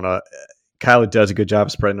Arizona. Kyler does a good job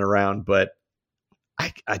of spreading it around, but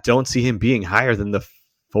I don't see him being higher than the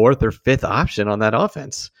 4th or 5th option on that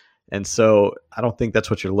offense. And so I don't think that's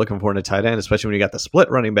what you're looking for in a tight end, especially when you got the split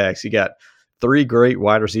running backs. You got 3 great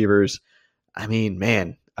wide receivers. I mean,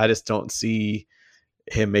 man, I just don't see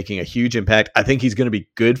him making a huge impact. I think he's going to be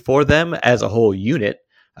good for them as a whole unit.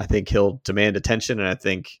 I think he'll demand attention, and I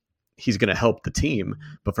think he's going to help the team.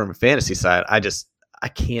 But from a fantasy side, I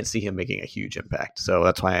can't see him making a huge impact. So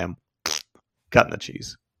that's why I'm cutting the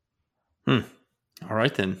cheese. All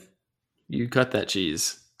right, then. You cut that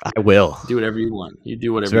cheese. I will. Do whatever you want. You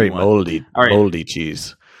do whatever you want. It's very moldy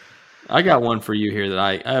cheese. I got one for you here that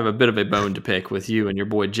I have a bit of a bone to pick with you and your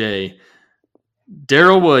boy Jay.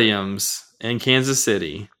 Darrell Williams in Kansas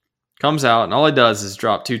City comes out, and all he does is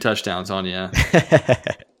drop 2 touchdowns on you.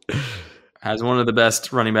 Has one of the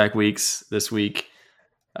best running back weeks this week.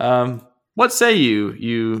 What What say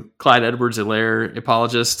you Clyde Edwards-Helaire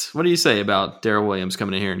apologist? What do you say about Darrell Williams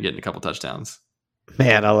coming in here and getting a couple touchdowns?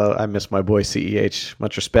 Man, I miss my boy CEH.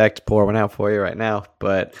 Much respect. Pour one out for you right now.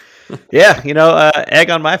 But yeah, egg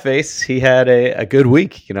on my face. He had a good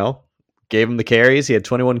week. Gave him the carries. He had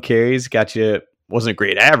 21 carries. Got you. Wasn't a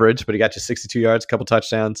great average, but he got you 62 yards, a couple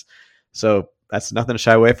touchdowns. So that's nothing to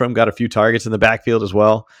shy away from. Got a few targets in the backfield as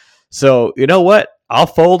well. So you know what? I'll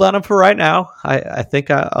fold on him for right now. I think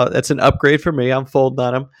that's an upgrade for me. I'm folding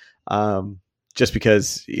on him, just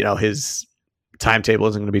because his timetable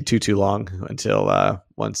isn't going to be too long until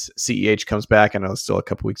once CEH comes back. I know it's still a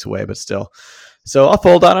couple weeks away, but still. So I'll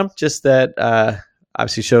fold on him. Just that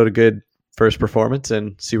obviously showed a good first performance,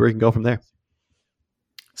 and see where he can go from there.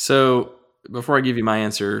 So before I give you my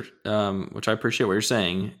answer, which I appreciate what you're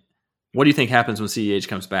saying, what do you think happens when CEH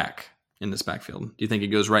comes back in this backfield? Do you think it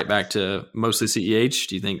goes right back to mostly CEH?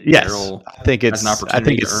 Do you think Darrell I think it's has an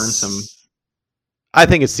opportunity to earn some? I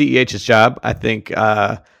think it's CEH's job. I think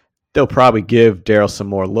they'll probably give Darrell some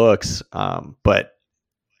more looks, but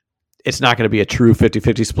it's not going to be a true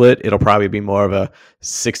 50-50 split. It'll probably be more of a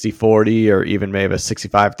 60-40 or even maybe a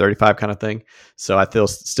 65-35 kind of thing. So I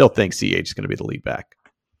still think CEH is going to be the lead back.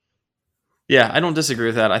 Yeah, I don't disagree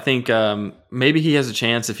with that. I think maybe he has a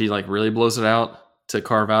chance if he really blows it out to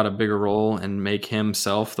carve out a bigger role and make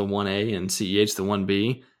himself the 1A and CEH the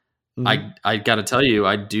 1B. Mm-hmm. I got to tell you,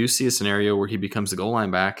 I do see a scenario where he becomes the goal line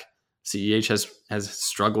back. CEH has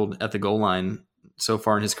struggled at the goal line so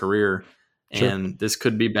far in his career, and this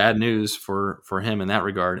could be bad news for him in that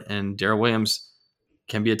regard. And Darrell Williams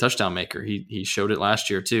can be a touchdown maker. He showed it last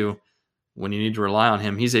year too. When you need to rely on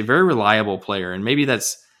him, he's a very reliable player, and maybe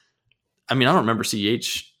that's. I mean, I don't remember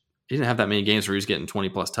CEH. He didn't have that many games where he was getting 20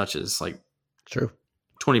 plus touches,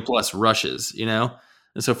 20 plus rushes, And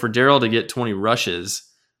so for Darrell to get 20 rushes,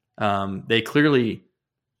 they clearly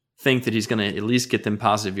think that he's going to at least get them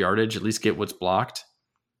positive yardage, at least get what's blocked.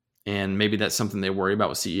 And maybe that's something they worry about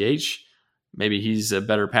with CEH. Maybe he's a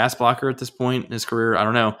better pass blocker at this point in his career. I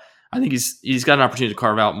don't know. I think he's got an opportunity to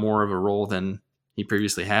carve out more of a role than he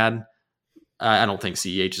previously had. I don't think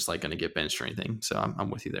CEH is going to get benched or anything. So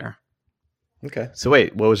I'm with you there. Okay. So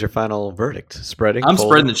wait, what was your final verdict? Spreading? I'm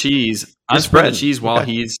spreading the cheese. I'm spreading the cheese while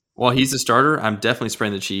okay. he's the starter. I'm definitely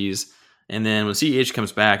spreading the cheese. And then when CEH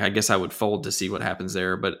comes back, I guess I would fold to see what happens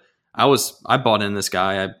there. But I bought in this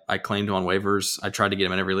guy. I claimed him on waivers. I tried to get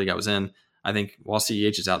him in every league I was in. I think while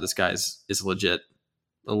CEH is out, this guy is a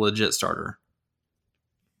legit starter.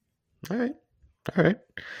 All right.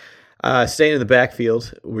 Staying in the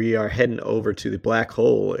backfield, we are heading over to the black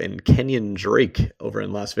hole and Kenyon Drake over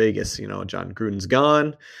in Las Vegas. John Gruden's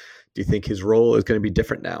gone. Do you think his role is going to be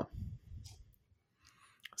different now?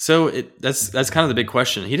 So that's kind of the big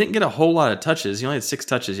question. He didn't get a whole lot of touches. He only had 6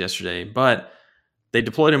 touches yesterday, but they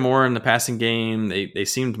deployed him more in the passing game. They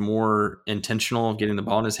seemed more intentional getting the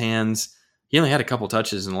ball in his hands. He only had a couple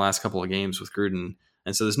touches in the last couple of games with Gruden.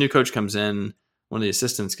 And so this new coach comes in, one of the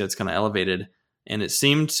assistants gets kind of elevated, and it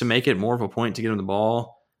seemed to make it more of a point to get him the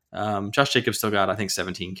ball. Josh Jacobs still got, I think,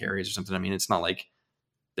 17 carries or something. I mean, it's not like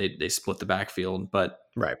they split the backfield, but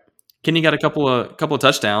right. Kenny got a couple of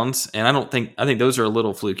touchdowns, and I think those are a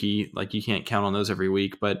little fluky. You can't count on those every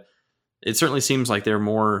week, but it certainly seems like they're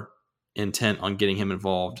more intent on getting him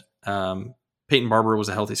involved. Peyton Barber was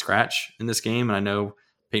a healthy scratch in this game, and I know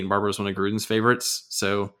Peyton Barber was one of Gruden's favorites,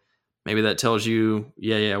 so maybe that tells you,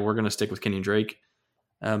 yeah, we're going to stick with Kenyon Drake.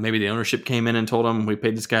 Maybe the ownership came in and told him, we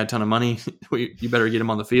paid this guy a ton of money. You better get him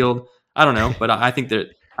on the field. I don't know, but I think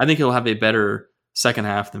he'll have a better second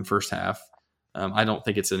half than first half. I don't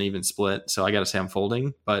think it's an even split, so I got to say I'm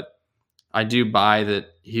folding, but I do buy that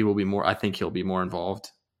he will be more. I think he'll be more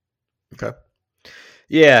involved. Okay.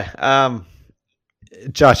 Yeah.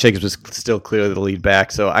 Josh Jacobs was still clearly the lead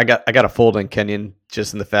back, so I got a fold on Kenyon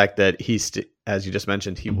just in the fact that he's, as you just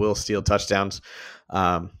mentioned, he will steal touchdowns.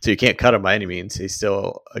 So you can't cut him by any means. He's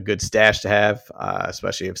still a good stash to have,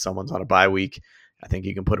 especially if someone's on a bye week. I think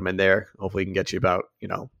you can put him in there. Hopefully he can get you about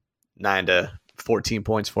 9 to 14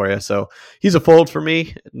 points for you. So he's a fold for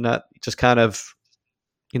me. Not just kind of,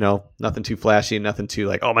 nothing too flashy, nothing too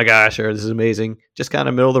like, oh my gosh, or this is amazing. Just kind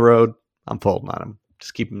of middle of the road. I'm folding on him.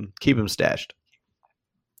 Just keep him stashed.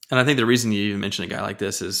 And I think the reason you even mention a guy like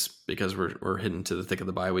this is because we're hitting to the thick of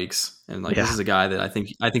the bye weeks, and this is a guy that I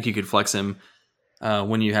think you could flex him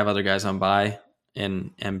when you have other guys on bye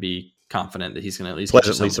and be confident that he's going to at least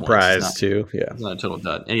pleasantly surprised too. Yeah, he's not a total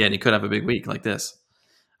dud, and he could have a big week like this.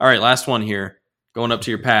 All right, last one here. Going up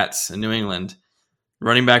to your Pats in New England.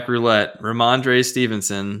 Running back roulette, Ramondre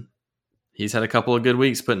Stevenson. He's had a couple of good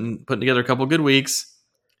weeks, putting together a couple of good weeks.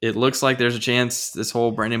 It looks like there's a chance this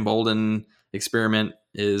whole Brandon Bolden experiment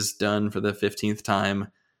is done for the 15th time.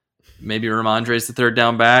 Maybe Ramondre's the third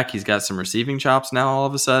down back. He's got some receiving chops now all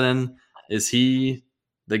of a sudden. Is he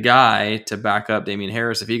the guy to back up Damian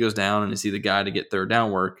Harris if he goes down, and is he the guy to get third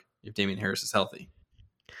down work if Damian Harris is healthy?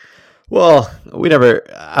 Well,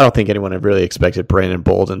 I don't think anyone had really expected Brandon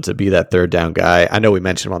Bolden to be that third down guy. I know we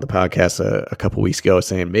mentioned him on the podcast a couple weeks ago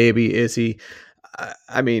saying maybe is he.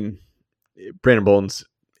 I mean, Brandon Bolden's,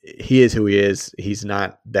 he is who he is. He's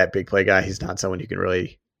not that big play guy. He's not someone you can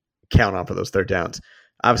really count on for those third downs.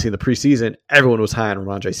 Obviously, in the preseason, everyone was high on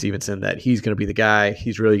Ramondre Stevenson that he's going to be the guy.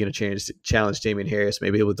 He's really going to challenge Damian Harris,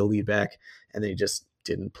 maybe able to lead back, and then he just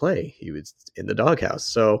didn't play. He was in the doghouse.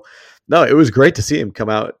 So, no, it was great to see him come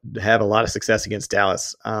out, have a lot of success against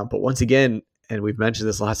Dallas. But once again, and we've mentioned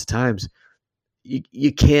this lots of times,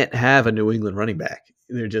 you can't have a New England running back.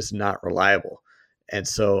 They're just not reliable. And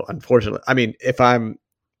so, unfortunately, I mean, if I'm,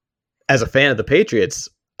 as a fan of the Patriots,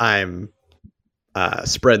 I'm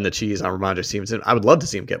spreading the cheese on Ramondre Stevenson. I would love to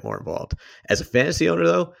see him get more involved. As a fantasy owner,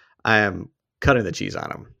 though, I am cutting the cheese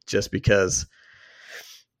on him just because,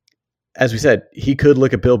 as we said, he could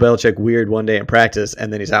look at Bill Belichick weird one day in practice,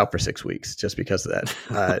 and then he's out for 6 weeks just because of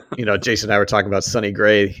that. Jason and I were talking about Sonny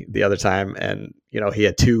Gray the other time, and, he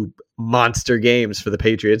had 2 monster games for the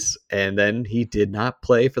Patriots, and then he did not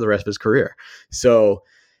play for the rest of his career. So,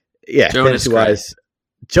 yeah, fantasy-wise,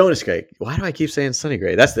 Jonas Gray. Why do I keep saying Sonny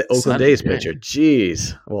Gray? That's the Oakland A's pitcher.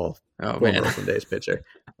 Jeez. Well, former Oakland A's pitcher.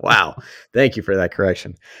 Wow. Thank you for that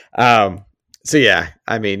correction. So yeah,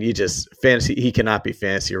 I mean, he cannot be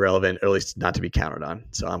fantasy relevant, or at least not to be counted on.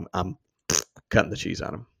 So I'm cutting the cheese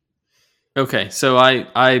on him. Okay, so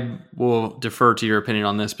I will defer to your opinion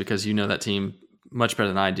on this because you know that team much better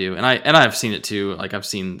than I do, and I've seen it too. Like I've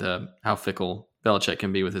seen how fickle Belichick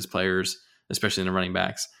can be with his players, especially in the running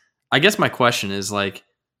backs. I guess my question is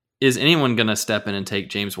is anyone going to step in and take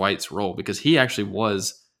James White's role, because he actually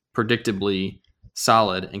was predictably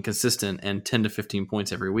solid and consistent and 10 to 15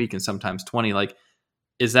 points every week and sometimes 20. Like,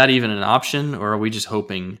 is that even an option, or are we just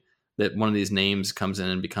hoping that one of these names comes in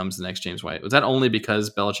and becomes the next James White? Was that only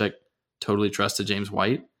because Belichick totally trusted James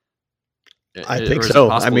White? I think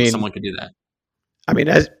so. I mean, someone could do that. I mean,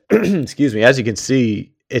 as excuse me, as you can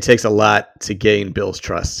see, it takes a lot to gain Bill's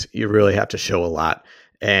trust. You really have to show a lot.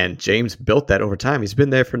 And James built that over time. He's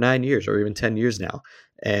been there for 9 years or even 10 years now.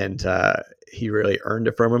 And he really earned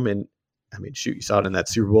it from him. And I mean, shoot, you saw it in that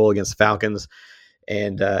Super Bowl against the Falcons.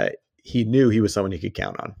 And he knew he was someone he could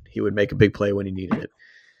count on. He would make a big play when he needed it.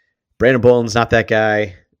 Brandon Bolden's not that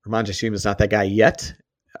guy. Ramondre Stevenson's not that guy yet.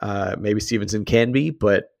 Maybe Stevenson can be,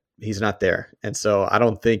 but he's not there. And so I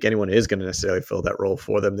don't think anyone is going to necessarily fill that role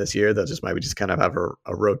for them this year. They'll just maybe just kind of have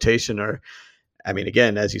a rotation, or, I mean,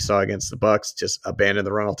 again, as you saw against the Bucs, just abandon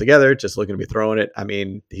the run altogether, just looking to be throwing it. I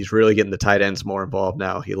mean, he's really getting the tight ends more involved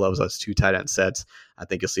now. He loves those 2 tight end sets. I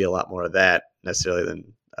think you'll see a lot more of that necessarily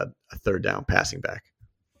than a third down passing back.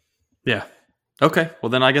 Yeah. Okay. Well,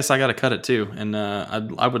 then I guess I got to cut it too. And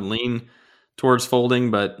I would lean towards folding,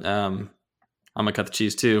 but I'm going to cut the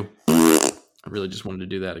cheese too. I really just wanted to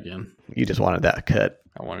do that again. You just wanted that cut.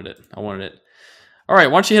 I wanted it. All right.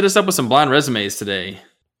 Why don't you hit us up with some blind resumes today?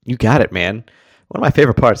 You got it, man. One of my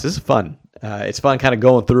favorite parts. This is fun. It's fun kind of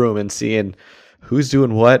going through them and seeing who's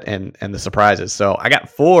doing what and the surprises. So I got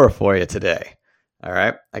 4 for you today. All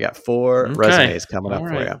right. I got 4 resumes coming up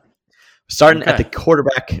for you. Starting at the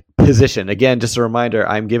quarterback position. Again, just a reminder,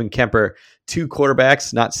 I'm giving Kemper 2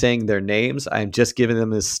 quarterbacks, not saying their names. I'm just giving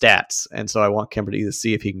them his stats. And so I want Kemper to either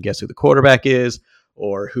see if he can guess who the quarterback is,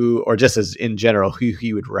 or just as in general, who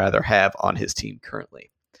he would rather have on his team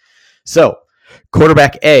currently. So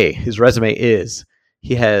quarterback A, his resume is,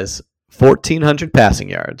 he has 1,400 passing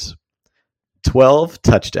yards, 12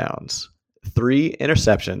 touchdowns, 3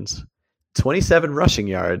 interceptions, 27 rushing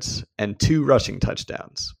yards, and 2 rushing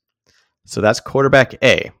touchdowns. So that's quarterback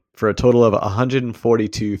A for a total of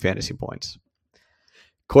 142 fantasy points.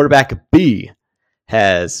 Quarterback B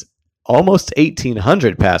has almost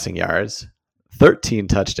 1,800 passing yards, 13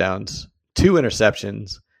 touchdowns, 2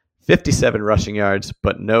 interceptions, 57 rushing yards,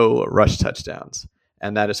 but no rush touchdowns.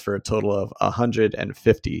 And that is for a total of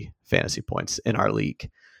 150 fantasy points in our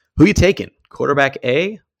league. Who are you taking? Quarterback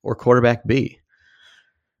A or quarterback B?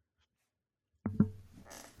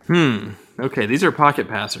 Okay, these are pocket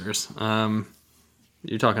passers.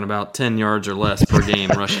 You're talking about 10 yards or less per game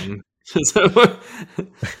rushing. So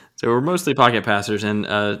we're mostly pocket passers,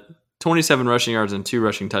 and 27 rushing yards and 2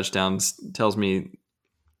 rushing touchdowns tells me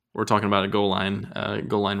we're talking about a goal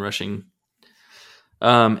line rushing.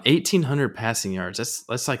 1,800 passing yards.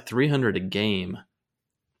 That's like 300 a game.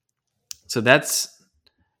 So that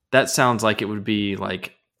sounds like it would be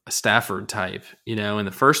like Stafford type, and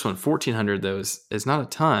the first one, 1,400, though, is not a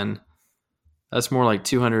ton. That's more like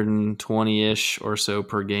 220-ish or so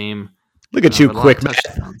per game. Look at you, but quick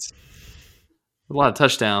math. A lot of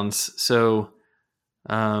touchdowns. So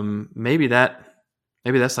maybe that's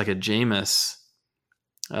like a Jameis,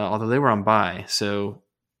 although they were on bye. So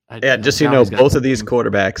just so you know, both of these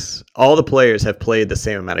quarterbacks, all the players have played the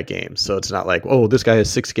same amount of games. So it's not like, oh, this guy has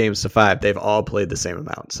 6 games to 5. They've all played the same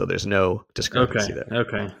amount. So there's no discrepancy there.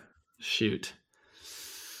 Okay. Shoot.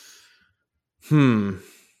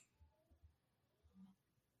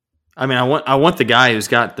 I mean, I want the guy who's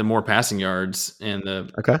got the more passing yards and the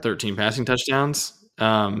 13 passing touchdowns.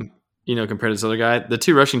 Compared to this other guy, the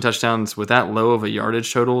 2 rushing touchdowns with that low of a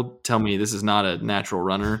yardage total tell me this is not a natural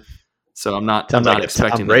runner. So I'm not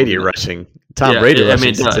expecting Tom Brady rushing. Brady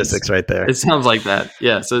rushing statistics right there. It sounds like that.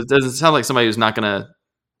 Yeah. So it doesn't sound like somebody who's not going to.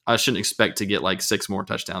 I shouldn't expect to get like 6 more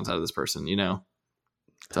touchdowns out of this person.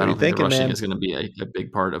 So I don't think the rushing is going to be a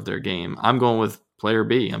big part of their game. I'm going with player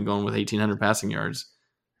B. I'm going with 1,800 passing yards.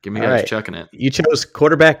 Give me guys chucking it. You chose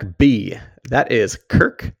quarterback B. That is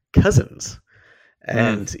Kirk Cousins.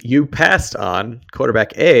 And you passed on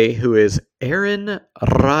quarterback A, who is Aaron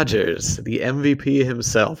Rodgers, the MVP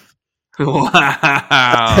himself.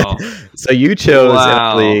 Wow. So you chose in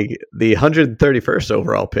the league the 131st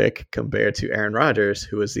overall pick compared to Aaron Rodgers,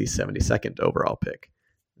 who was the 72nd overall pick.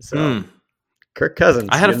 So Kirk Cousins.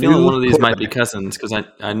 I had a feeling one of these might be Cousins because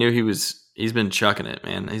I knew he's been chucking it,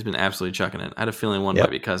 man. He's been absolutely chucking it. I had a feeling one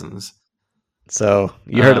might be Cousins. So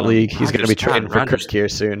you heard it, league. He's going to be trading for Kirk here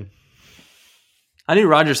soon. I knew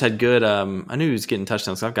Rodgers had good. I knew he was getting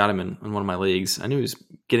touchdowns. I've got him in one of my leagues. I knew he was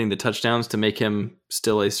getting the touchdowns to make him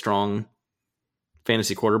still a strong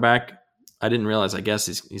fantasy quarterback. I didn't realize. I guess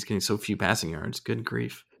he's getting so few passing yards. Good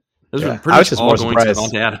grief. Those were pretty much all going to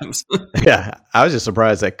Davante Adams. Yeah, I was just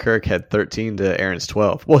surprised that Kirk had 13 to Aaron's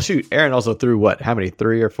 12. Well, shoot, Aaron also threw what? How many?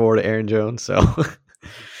 3 or 4 to Aaron Jones. So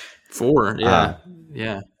 4. Yeah,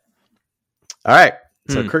 yeah. All right.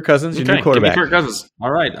 So Kirk Cousins, your new quarterback. Kirk Cousins.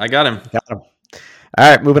 All right, I got him. All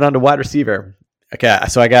right, moving on to wide receiver. Okay,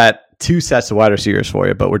 so I got 2 sets of wide receivers for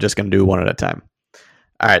you, but we're just going to do one at a time.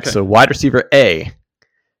 All right, so wide receiver A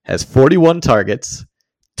has 41 targets,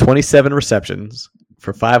 27 receptions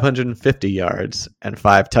for 550 yards and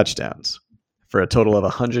 5 touchdowns for a total of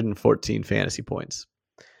 114 fantasy points.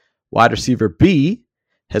 Wide receiver B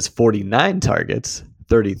has 49 targets,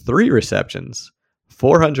 33 receptions,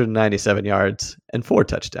 497 yards, and 4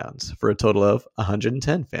 touchdowns for a total of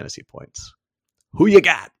 110 fantasy points. Who you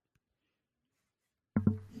got?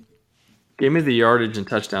 Give me the yardage and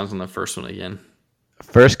touchdowns on the first one again.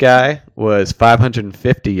 First guy was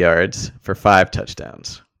 550 yards for 5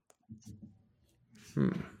 touchdowns.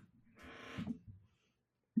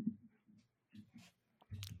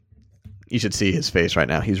 You should see his face right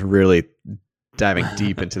now. He's really diving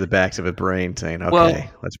deep into the backs of his brain saying, okay,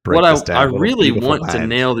 let's break this down. I really want to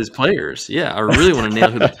nail these players. Yeah, I really want to nail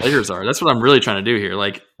who the players are. That's what I'm really trying to do here.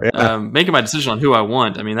 Like making my decision on who I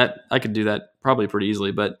want. I mean, that I could do that probably pretty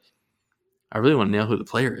easily, but I really want to nail who the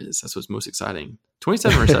player is. That's what's most exciting.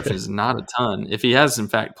 27 receptions is not a ton. If he has, in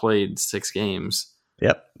fact, played 6 games.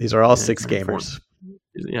 Yep, these are all 6 gamers.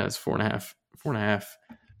 It's 4.5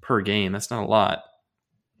 per game. That's not a lot.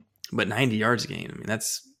 But 90 yards a game, I mean,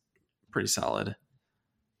 that's pretty solid.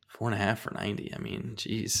 4.5 for 90. I mean,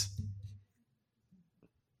 geez.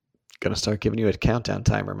 Gonna start giving you a countdown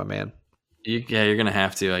timer, my man. You're gonna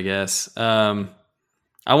have to, I guess. I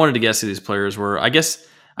wanted to guess who these players were. I guess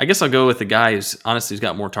I'll go with the guy who's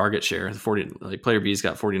got more target share. Player B's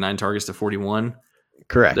got 49 targets to 41.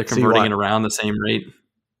 Correct. They're converting it around the same rate.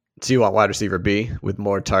 So you want wide receiver B with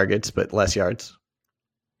more targets but less yards?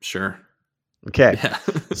 Sure. Okay. Yeah.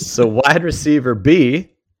 So wide receiver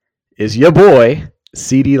B is your boy,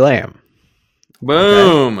 CeeDee Lamb.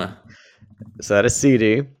 Boom. Okay. So that is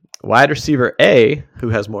CeeDee. Wide receiver A, who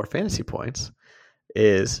has more fantasy points,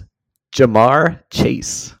 is Ja'Marr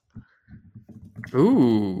Chase.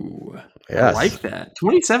 Ooh. Yes. I like that.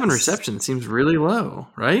 27 receptions seems really low,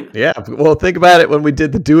 right? Yeah. Well, think about it. When we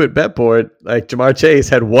did the Do It bet board, like Ja'Marr Chase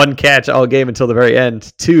had 1 catch all game until the very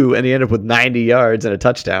end, 2, and he ended up with 90 yards and a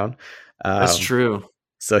touchdown. That's true.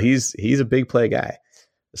 So he's a big play guy.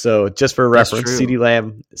 So just for reference, CeeDee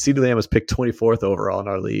Lamb was picked 24th overall in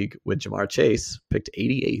our league, with Ja'Marr Chase picked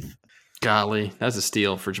 88th. Golly, that's a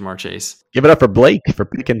steal for Ja'Marr Chase. Give it up for Blake for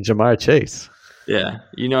picking Ja'Marr Chase. Yeah,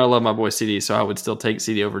 I love my boy CeeDee, so I would still take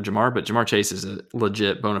CeeDee over Ja'Marr, but Ja'Marr Chase is a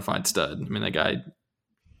legit bona fide stud. I mean, that guy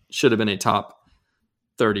should have been a top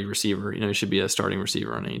 30 receiver. He should be a starting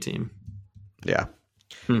receiver on any team. Yeah.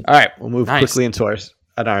 All right, we'll move quickly into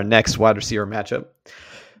our next wide receiver matchup.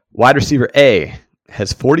 Wide receiver A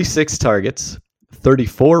has 46 targets,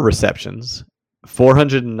 34 receptions,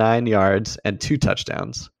 409 yards, and 2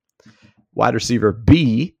 touchdowns. Wide receiver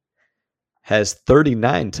B has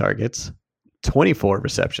 39 targets, 24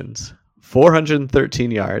 receptions,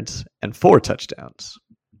 413 yards, and 4 touchdowns.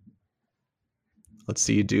 Let's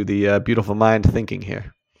see you do the beautiful mind thinking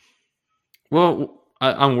here. Well,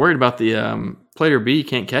 I'm worried about the player B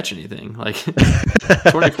can't catch anything. Like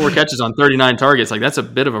 24 catches on 39 targets. Like that's a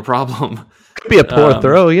bit of a problem. Could be a poor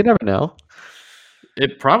throw. You never know.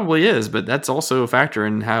 It probably is, but that's also a factor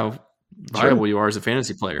in how viable you are as a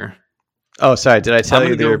fantasy player. Oh, sorry. Did I tell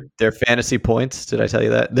you their fantasy points? Did I tell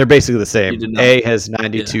you that? They're basically the same. A has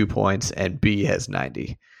 92 points and B has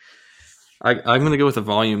 90. I'm going to go with the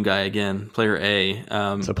volume guy again, player A.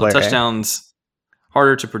 So player touchdowns,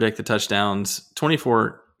 harder to predict the touchdowns.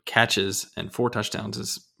 24 catches and 4 touchdowns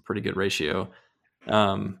is a pretty good ratio.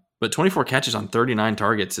 But 24 catches on 39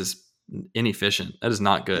 targets is inefficient. That is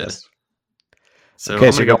not good. Yes. So I'm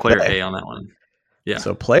going to go player A on that one. Yeah.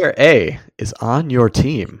 So player A is on your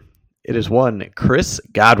team. It is one Chris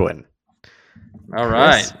Godwin. All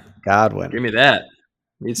right. Chris Godwin. Give me that.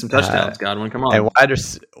 Need some touchdowns, Godwin. Come on. And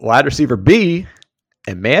wide receiver B,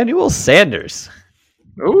 Emmanuel Sanders.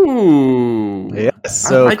 Ooh. Yes.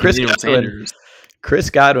 So like Chris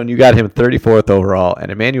Godwin, you got him 34th overall,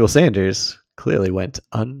 and Emmanuel Sanders clearly went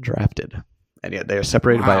undrafted. And yet they are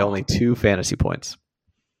separated by only 2 fantasy points.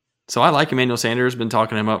 So I like Emmanuel Sanders. Been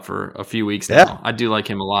talking him up for a few weeks now. Yeah. I do like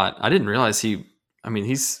him a lot. I didn't realize he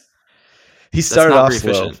started off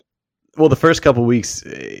slow. Efficient. Well, the first couple weeks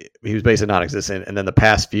he was basically non-existent, and then the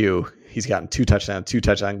past few he's gotten 2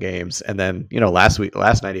 touchdown games, and then last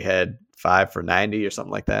night he had 5 for 90 or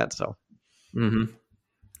something like that. So,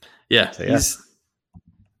 yeah, that's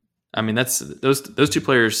those 2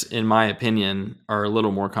 players, in my opinion, are a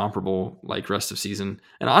little more comparable, like rest of season.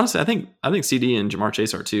 And honestly, I think CD and Jamar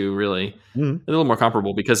Chase are too. Really, they're a little more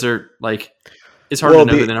comparable because they're like it's hard to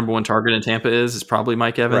know who the number 1 target in Tampa is. It's probably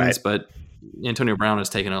Mike Evans, but Antonio Brown has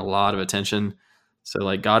taken a lot of attention. So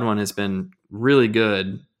like Godwin has been really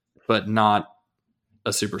good, but not a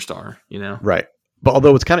superstar. Right. But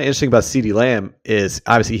although what's kind of interesting about CeeDee Lamb is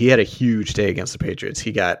obviously he had a huge day against the Patriots.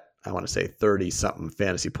 He got, I want to say 30-something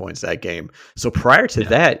fantasy points that game. So prior to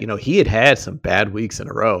that, he had some bad weeks in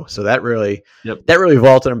a row. So that really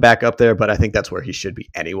vaulted him back up there. But I think that's where he should be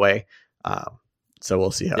anyway. So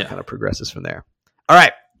we'll see how it kind of progresses from there. All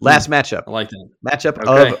right, last matchup. I like that. Matchup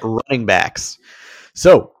of running backs.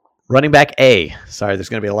 So running back A. Sorry, there's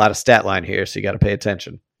going to be a lot of stat line here, so you got to pay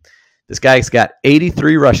attention. This guy's got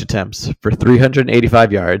 83 rush attempts for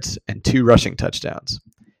 385 yards and 2 rushing touchdowns.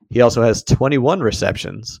 He also has 21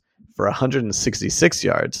 receptions for 166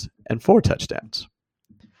 yards and 4 touchdowns.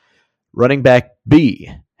 Running back B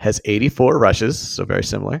has 84 rushes, so very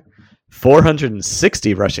similar,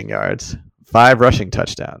 460 rushing yards, 5 rushing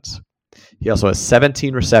touchdowns. He also has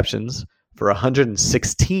 17 receptions for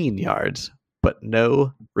 116 yards, but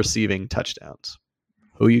no receiving touchdowns.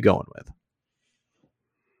 Who are you going with?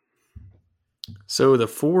 So the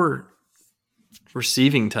 4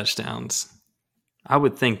 receiving touchdowns, I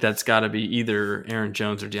would think that's got to be either Aaron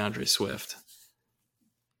Jones or DeAndre Swift.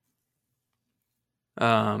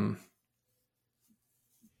 The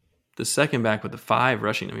second back with the 5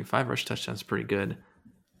 rushing, 5 rush touchdowns is pretty good.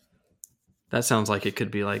 That sounds like it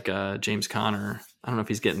could be like James Conner. I don't know if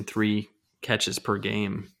he's getting 3 catches per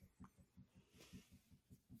game.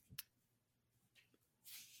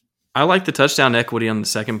 I like the touchdown equity on the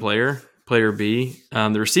second player B.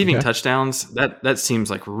 The receiving touchdowns, that seems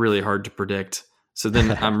like really hard to predict. So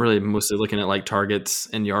then I'm really mostly looking at like targets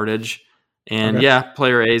and yardage. And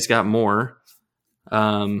player A's got more.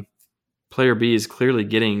 Player B is clearly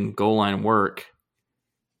getting goal line work.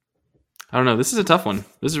 I don't know. This is a tough one.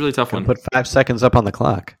 This is a really tough one. Put 5 seconds up on the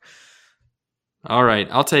clock. All right.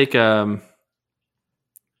 I'll take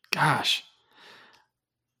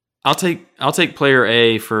I'll take player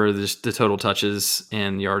A for the total touches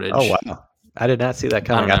and yardage. Oh, wow. I did not see that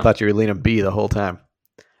coming. I thought you were leaning B the whole time.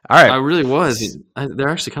 All right. I really was. They're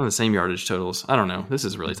actually kind of the same yardage totals. I don't know. This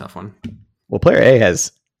is a really tough one. Well, player A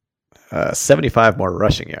has 75 more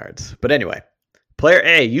rushing yards. But anyway, player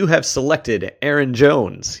A, you have selected Aaron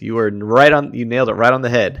Jones. You nailed it right on the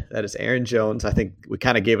head. That is Aaron Jones. I think we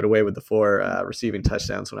kind of gave it away with the 4 receiving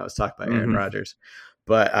touchdowns when I was talking about Aaron Rodgers.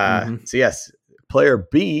 But so yes, player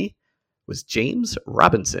B was James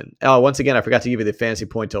Robinson. Oh, once again, I forgot to give you the fantasy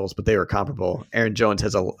point totals, but they were comparable. Aaron Jones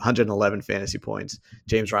has 111 fantasy points.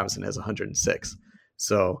 James Robinson has 106.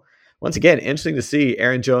 So once again, interesting to see.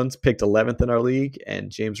 Aaron Jones picked 11th in our league, and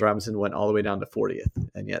James Robinson went all the way down to 40th,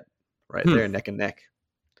 and yet right there, neck and neck.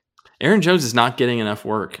 Aaron Jones is not getting enough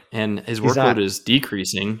work, and his workload is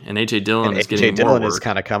decreasing, and A.J. Dillon is getting more work. Is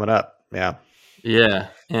kind of coming up. Yeah. Yeah.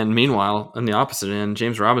 And meanwhile, on the opposite end,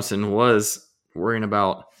 James Robinson was worrying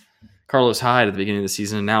about Carlos Hyde at the beginning of the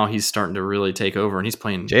season, and now he's starting to really take over, and he's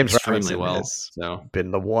playing extremely well. So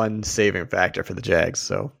been the one saving factor for the Jags,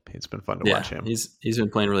 so it's been fun to watch him. He's been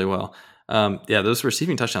playing really well. Those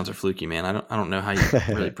receiving touchdowns are fluky, man. I don't know how you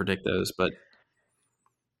really predict those, but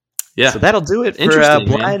yeah. So that'll do it for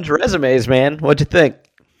blind resumes, man. What'd you think?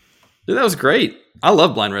 Dude, that was great. I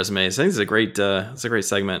love blind resumes. I think it's a great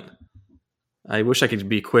segment. I wish I could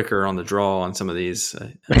be quicker on the draw on some of these.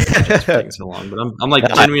 It's taking so long, but I'm like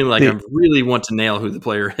genuinely like I really want to nail who the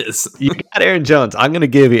player is. You got Aaron Jones. I'm going to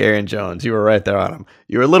give you Aaron Jones. You were right there on him.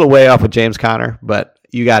 You were a little way off with James Conner, but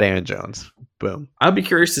you got Aaron Jones. Boom. I'd be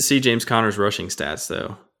curious to see James Conner's rushing stats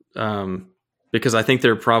though, because I think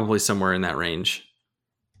they're probably somewhere in that range.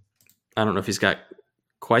 I don't know if he's got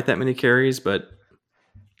quite that many carries, but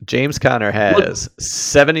James Conner has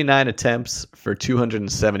 79 attempts for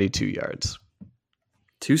 272 yards.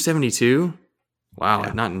 272? Wow,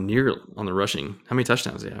 not near on the rushing. How many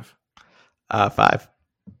touchdowns do you have? 5.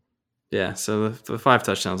 Yeah, so the 5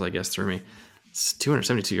 touchdowns, I guess, threw me. It's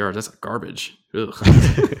 272 yards. That's garbage. Ugh.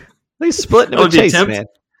 He's splitting it with Chase, man.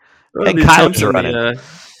 And Kyle's running.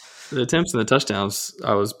 The attempts and the touchdowns,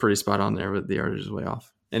 I was pretty spot on there, but the yardage is way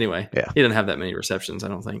off. Anyway, he didn't have that many receptions, I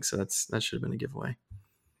don't think, so that should have been a giveaway.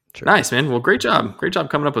 True. Nice, man. Well, great job. Great job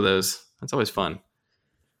coming up with those. That's always fun.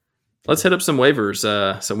 Let's hit up some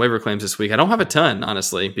waivers, some waiver claims this week. I don't have a ton,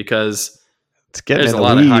 honestly, because there's a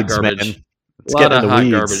lot of hot garbage. A lot of hot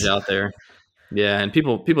garbage out there. Yeah, and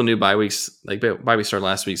people knew bye weeks, like bye week started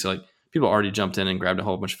last week, so like people already jumped in and grabbed a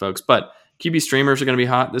whole bunch of folks. But QB streamers are going to be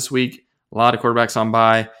hot this week. A lot of quarterbacks on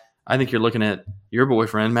bye. I think you're looking at your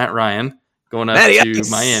boyfriend, Matt Ryan, going up to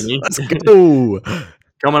Miami. Let's go.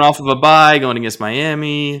 Coming off of a bye, going against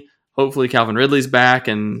Miami. Hopefully Calvin Ridley's back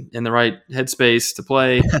and in the right headspace to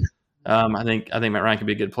play. I think Matt Ryan could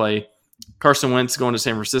be a good play. Carson Wentz going to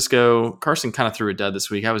San Francisco. Carson kind of threw a dud this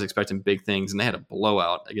week. I was expecting big things, and they had a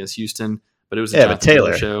blowout against Houston, but it was a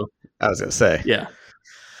Taylor show. I was going to say. Yeah.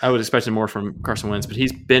 I would expect more from Carson Wentz, but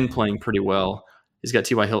he's been playing pretty well. He's got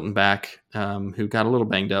T.Y. Hilton back, who got a little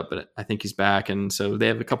banged up, but I think he's back, and so they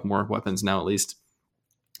have a couple more weapons now at least.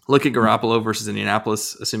 Look at Garoppolo versus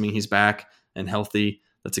Indianapolis, assuming he's back and healthy.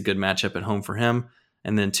 That's a good matchup at home for him.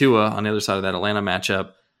 And then Tua on the other side of that Atlanta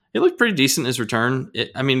matchup. It looked pretty decent in his return.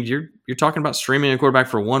 You're talking about streaming a quarterback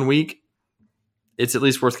for 1 week. It's at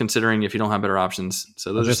least worth considering if you don't have better options.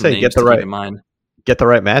 So those are some names to keep in mind. Get the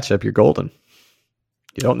right matchup, you're golden.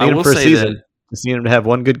 You don't need him for a season. Just need him to have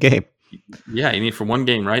one good game. Yeah, you need for one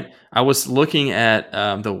game, right? I was looking at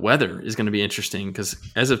the weather is going to be interesting because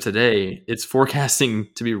as of today, it's forecasting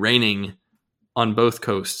to be raining on both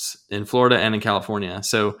coasts in Florida and in California.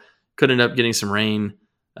 So could end up getting some rain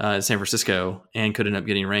in San Francisco and could end up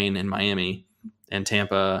getting rain in Miami and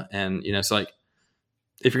Tampa. And, so like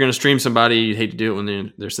if you're going to stream somebody, you'd hate to do it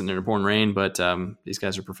when they're sitting there in pouring rain, but these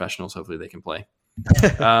guys are professionals. Hopefully they can play.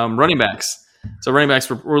 Running backs. So running backs,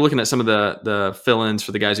 we're looking at some of the fill-ins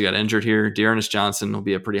for the guys who got injured here. Dearness Johnson will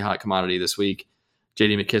be a pretty hot commodity this week.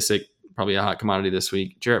 J.D. McKissick, probably a hot commodity this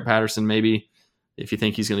week. Jarrett Patterson, maybe, if you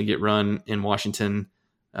think he's going to get run in Washington.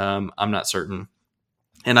 I'm not certain.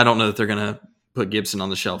 And I don't know that they're going to put Gibson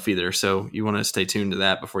on the shelf either. So you want to stay tuned to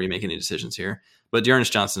that before you make any decisions here. But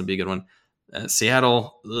Dearness Johnson would be a good one.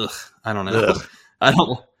 Seattle, I don't know. I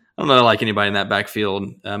don't know like anybody in that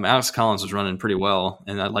backfield. Alex Collins was running pretty well,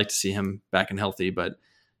 and I'd like to see him back and healthy, but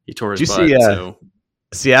he tore his butt.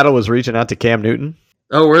 Seattle was reaching out to Cam Newton.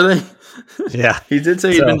 Oh, were they? Yeah. He did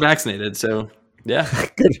say he'd been vaccinated, so yeah.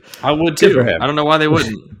 I would too. I don't know why they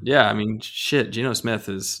wouldn't. Yeah, I mean, shit, Geno Smith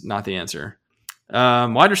is not the answer.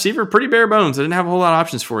 Wide receiver, pretty bare bones. I didn't have a whole lot of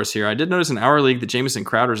options for us here. I did notice in our league that Jamison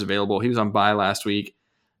Crowder's available. He was on bye last week.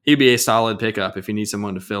 He'd be a solid pickup if you need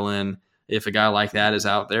someone to fill in. If a guy like that is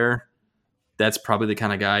out there, that's probably the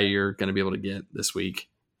kind of guy you're going to be able to get this week.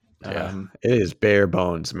 Yeah, it is bare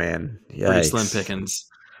bones, man. Yikes. Pretty slim pickings.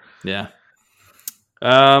 Yeah.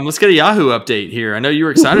 Let's get a Yahoo update here. I know you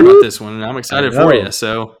were excited about this one, and I'm excited for you.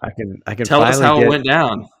 So I can tell us how it went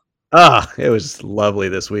down. It was lovely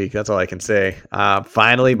this week. That's all I can say.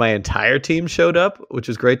 Finally, my entire team showed up, which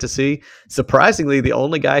was great to see. Surprisingly, the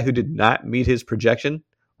only guy who did not meet his projection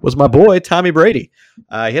was my boy, Tommy Brady.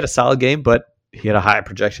 He had a solid game, but he had a high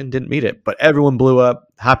projection, didn't meet it. But everyone blew up.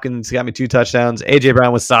 Hopkins got me 2 touchdowns. A.J.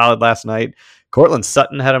 Brown was solid last night. Cortland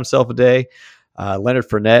Sutton had himself a day. Leonard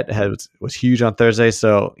Fournette was huge on Thursday.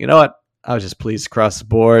 So, you know what? I was just pleased across the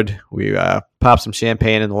board. We popped some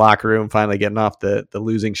champagne in the locker room, finally getting off the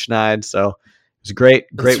losing schneid. So was a great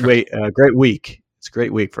That's week. It's a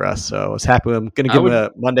great week for us. So I was happy. I'm going to give him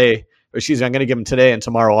a Monday, or excuse me, I'm going to give him today and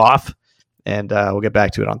tomorrow off, and we'll get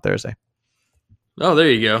back to it on Thursday. Oh,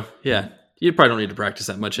 there you go. Yeah, you probably don't need to practice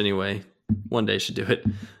that much anyway. One day should do it.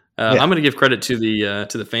 I'm going to give credit to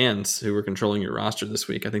the fans who were controlling your roster this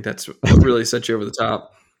week. I think that's what really set you over the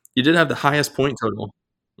top. You did have the highest point total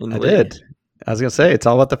in the league. Did. I was going to say, it's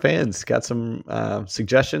all about the fans. Got some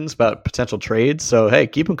suggestions about potential trades. So, hey,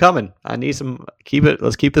 keep them coming. I need some.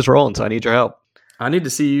 Let's keep this rolling. So I need your help. I need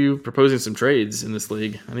to see you proposing some trades in this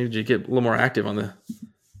league. I need you to get a little more active on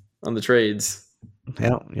the trades.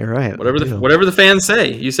 Yeah, you're right. Whatever the fans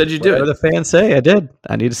say. You said you do it. Whatever the fans say, I did.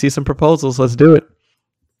 I need to see some proposals. Let's do it.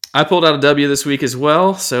 I pulled out a W this week as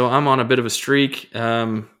well, so I'm on a bit of a streak.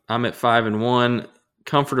 I'm at 5-1,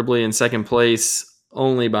 comfortably in second place,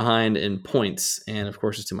 only behind in points. And of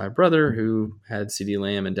course, it's to my brother who had CeeDee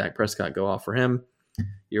Lamb and Dak Prescott go off for him.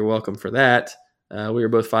 You're welcome for that. We were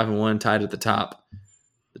both 5-1, tied at the top.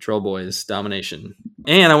 The Troll Boys domination.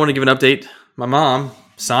 And I want to give an update. My mom,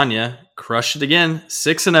 Sonia, crushed it again.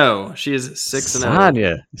 6-0. She is 6-0.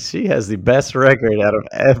 Sonia, she has the best record out of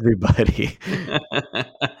everybody.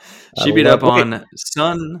 She beat up on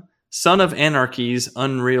Son of Anarchy's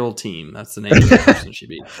Unreal Team. That's the name of the person she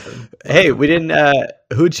beat. Hey, we didn't.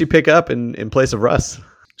 Who'd she pick up in place of Russ?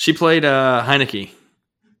 She played Heineke.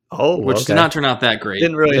 Oh, which did not turn out that great.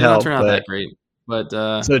 Didn't really help. Turn out that great. But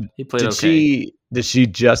so he played okay. Did she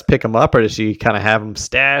just pick him up, or did she kind of have him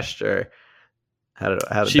stashed, or how did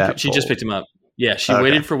that? She just picked him up. Yeah, she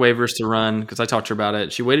waited for waivers to run because I talked to her about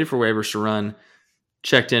it. She waited for waivers to run,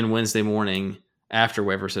 checked in Wednesday morning after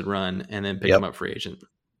waivers had run, and then picked him up free agent.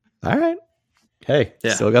 All right. Hey,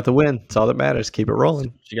 still got the win. That's all that matters. Keep it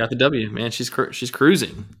rolling. She got the W, man. She's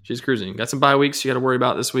cruising. She's cruising. Got some bye weeks you got to worry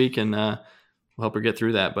about this week, and we'll help her get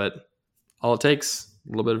through that. But all it takes, a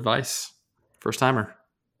little bit of advice. First timer.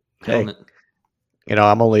 Hey,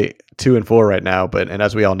 I'm only 2-4 right now, and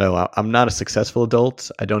as we all know, I'm not a successful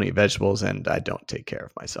adult. I don't eat vegetables, and I don't take care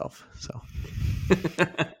of myself. So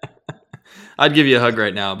I'd give you a hug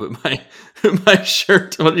right now, but my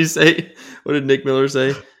shirt. What did you say? What did Nick Miller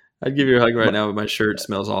say? I'd give you a hug right now, but my shirt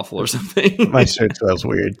smells awful or something. My shirt smells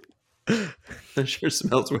weird. The shirt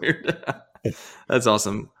smells weird. That's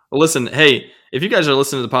awesome. Well, listen, hey, if you guys are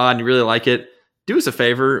listening to the pod and you really like it, do us a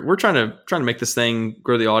favor. We're trying to make this thing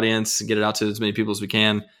grow the audience and get it out to as many people as we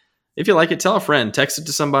can. If you like it, tell a friend, text it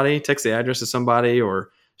to somebody, text the address to somebody, or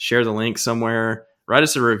share the link somewhere. Write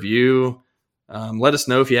us a review. Let us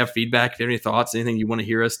know if you have feedback, if you have any thoughts, anything you want to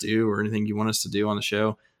hear us do, or anything you want us to do on the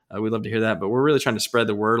show. We'd love to hear that. But we're really trying to spread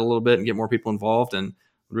the word a little bit and get more people involved. And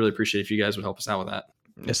we'd really appreciate if you guys would help us out with that.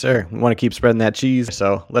 Yes, sir. We want to keep spreading that cheese.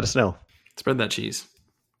 So let us know. Spread that cheese.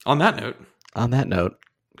 On that note.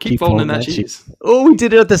 Keep folding that cheese. Oh, we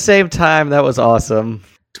did it at the same time. That was awesome.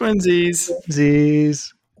 Twinsies.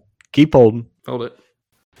 Keep folding. Fold it.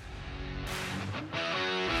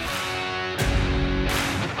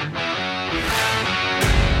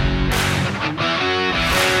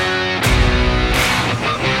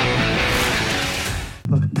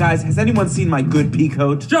 Look, guys, has anyone seen my good pea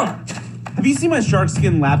coat? Jar! Have you seen my shark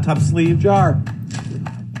skin laptop sleeve? Jar!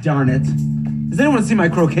 Darn it. Has anyone seen my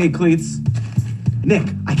croquet cleats? Nick,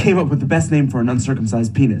 I came up with the best name for an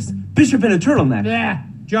uncircumcised penis. Bishop in a turtleneck. Yeah,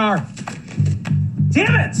 Jar!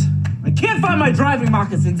 Damn it! I can't find my driving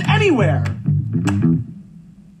moccasins anywhere!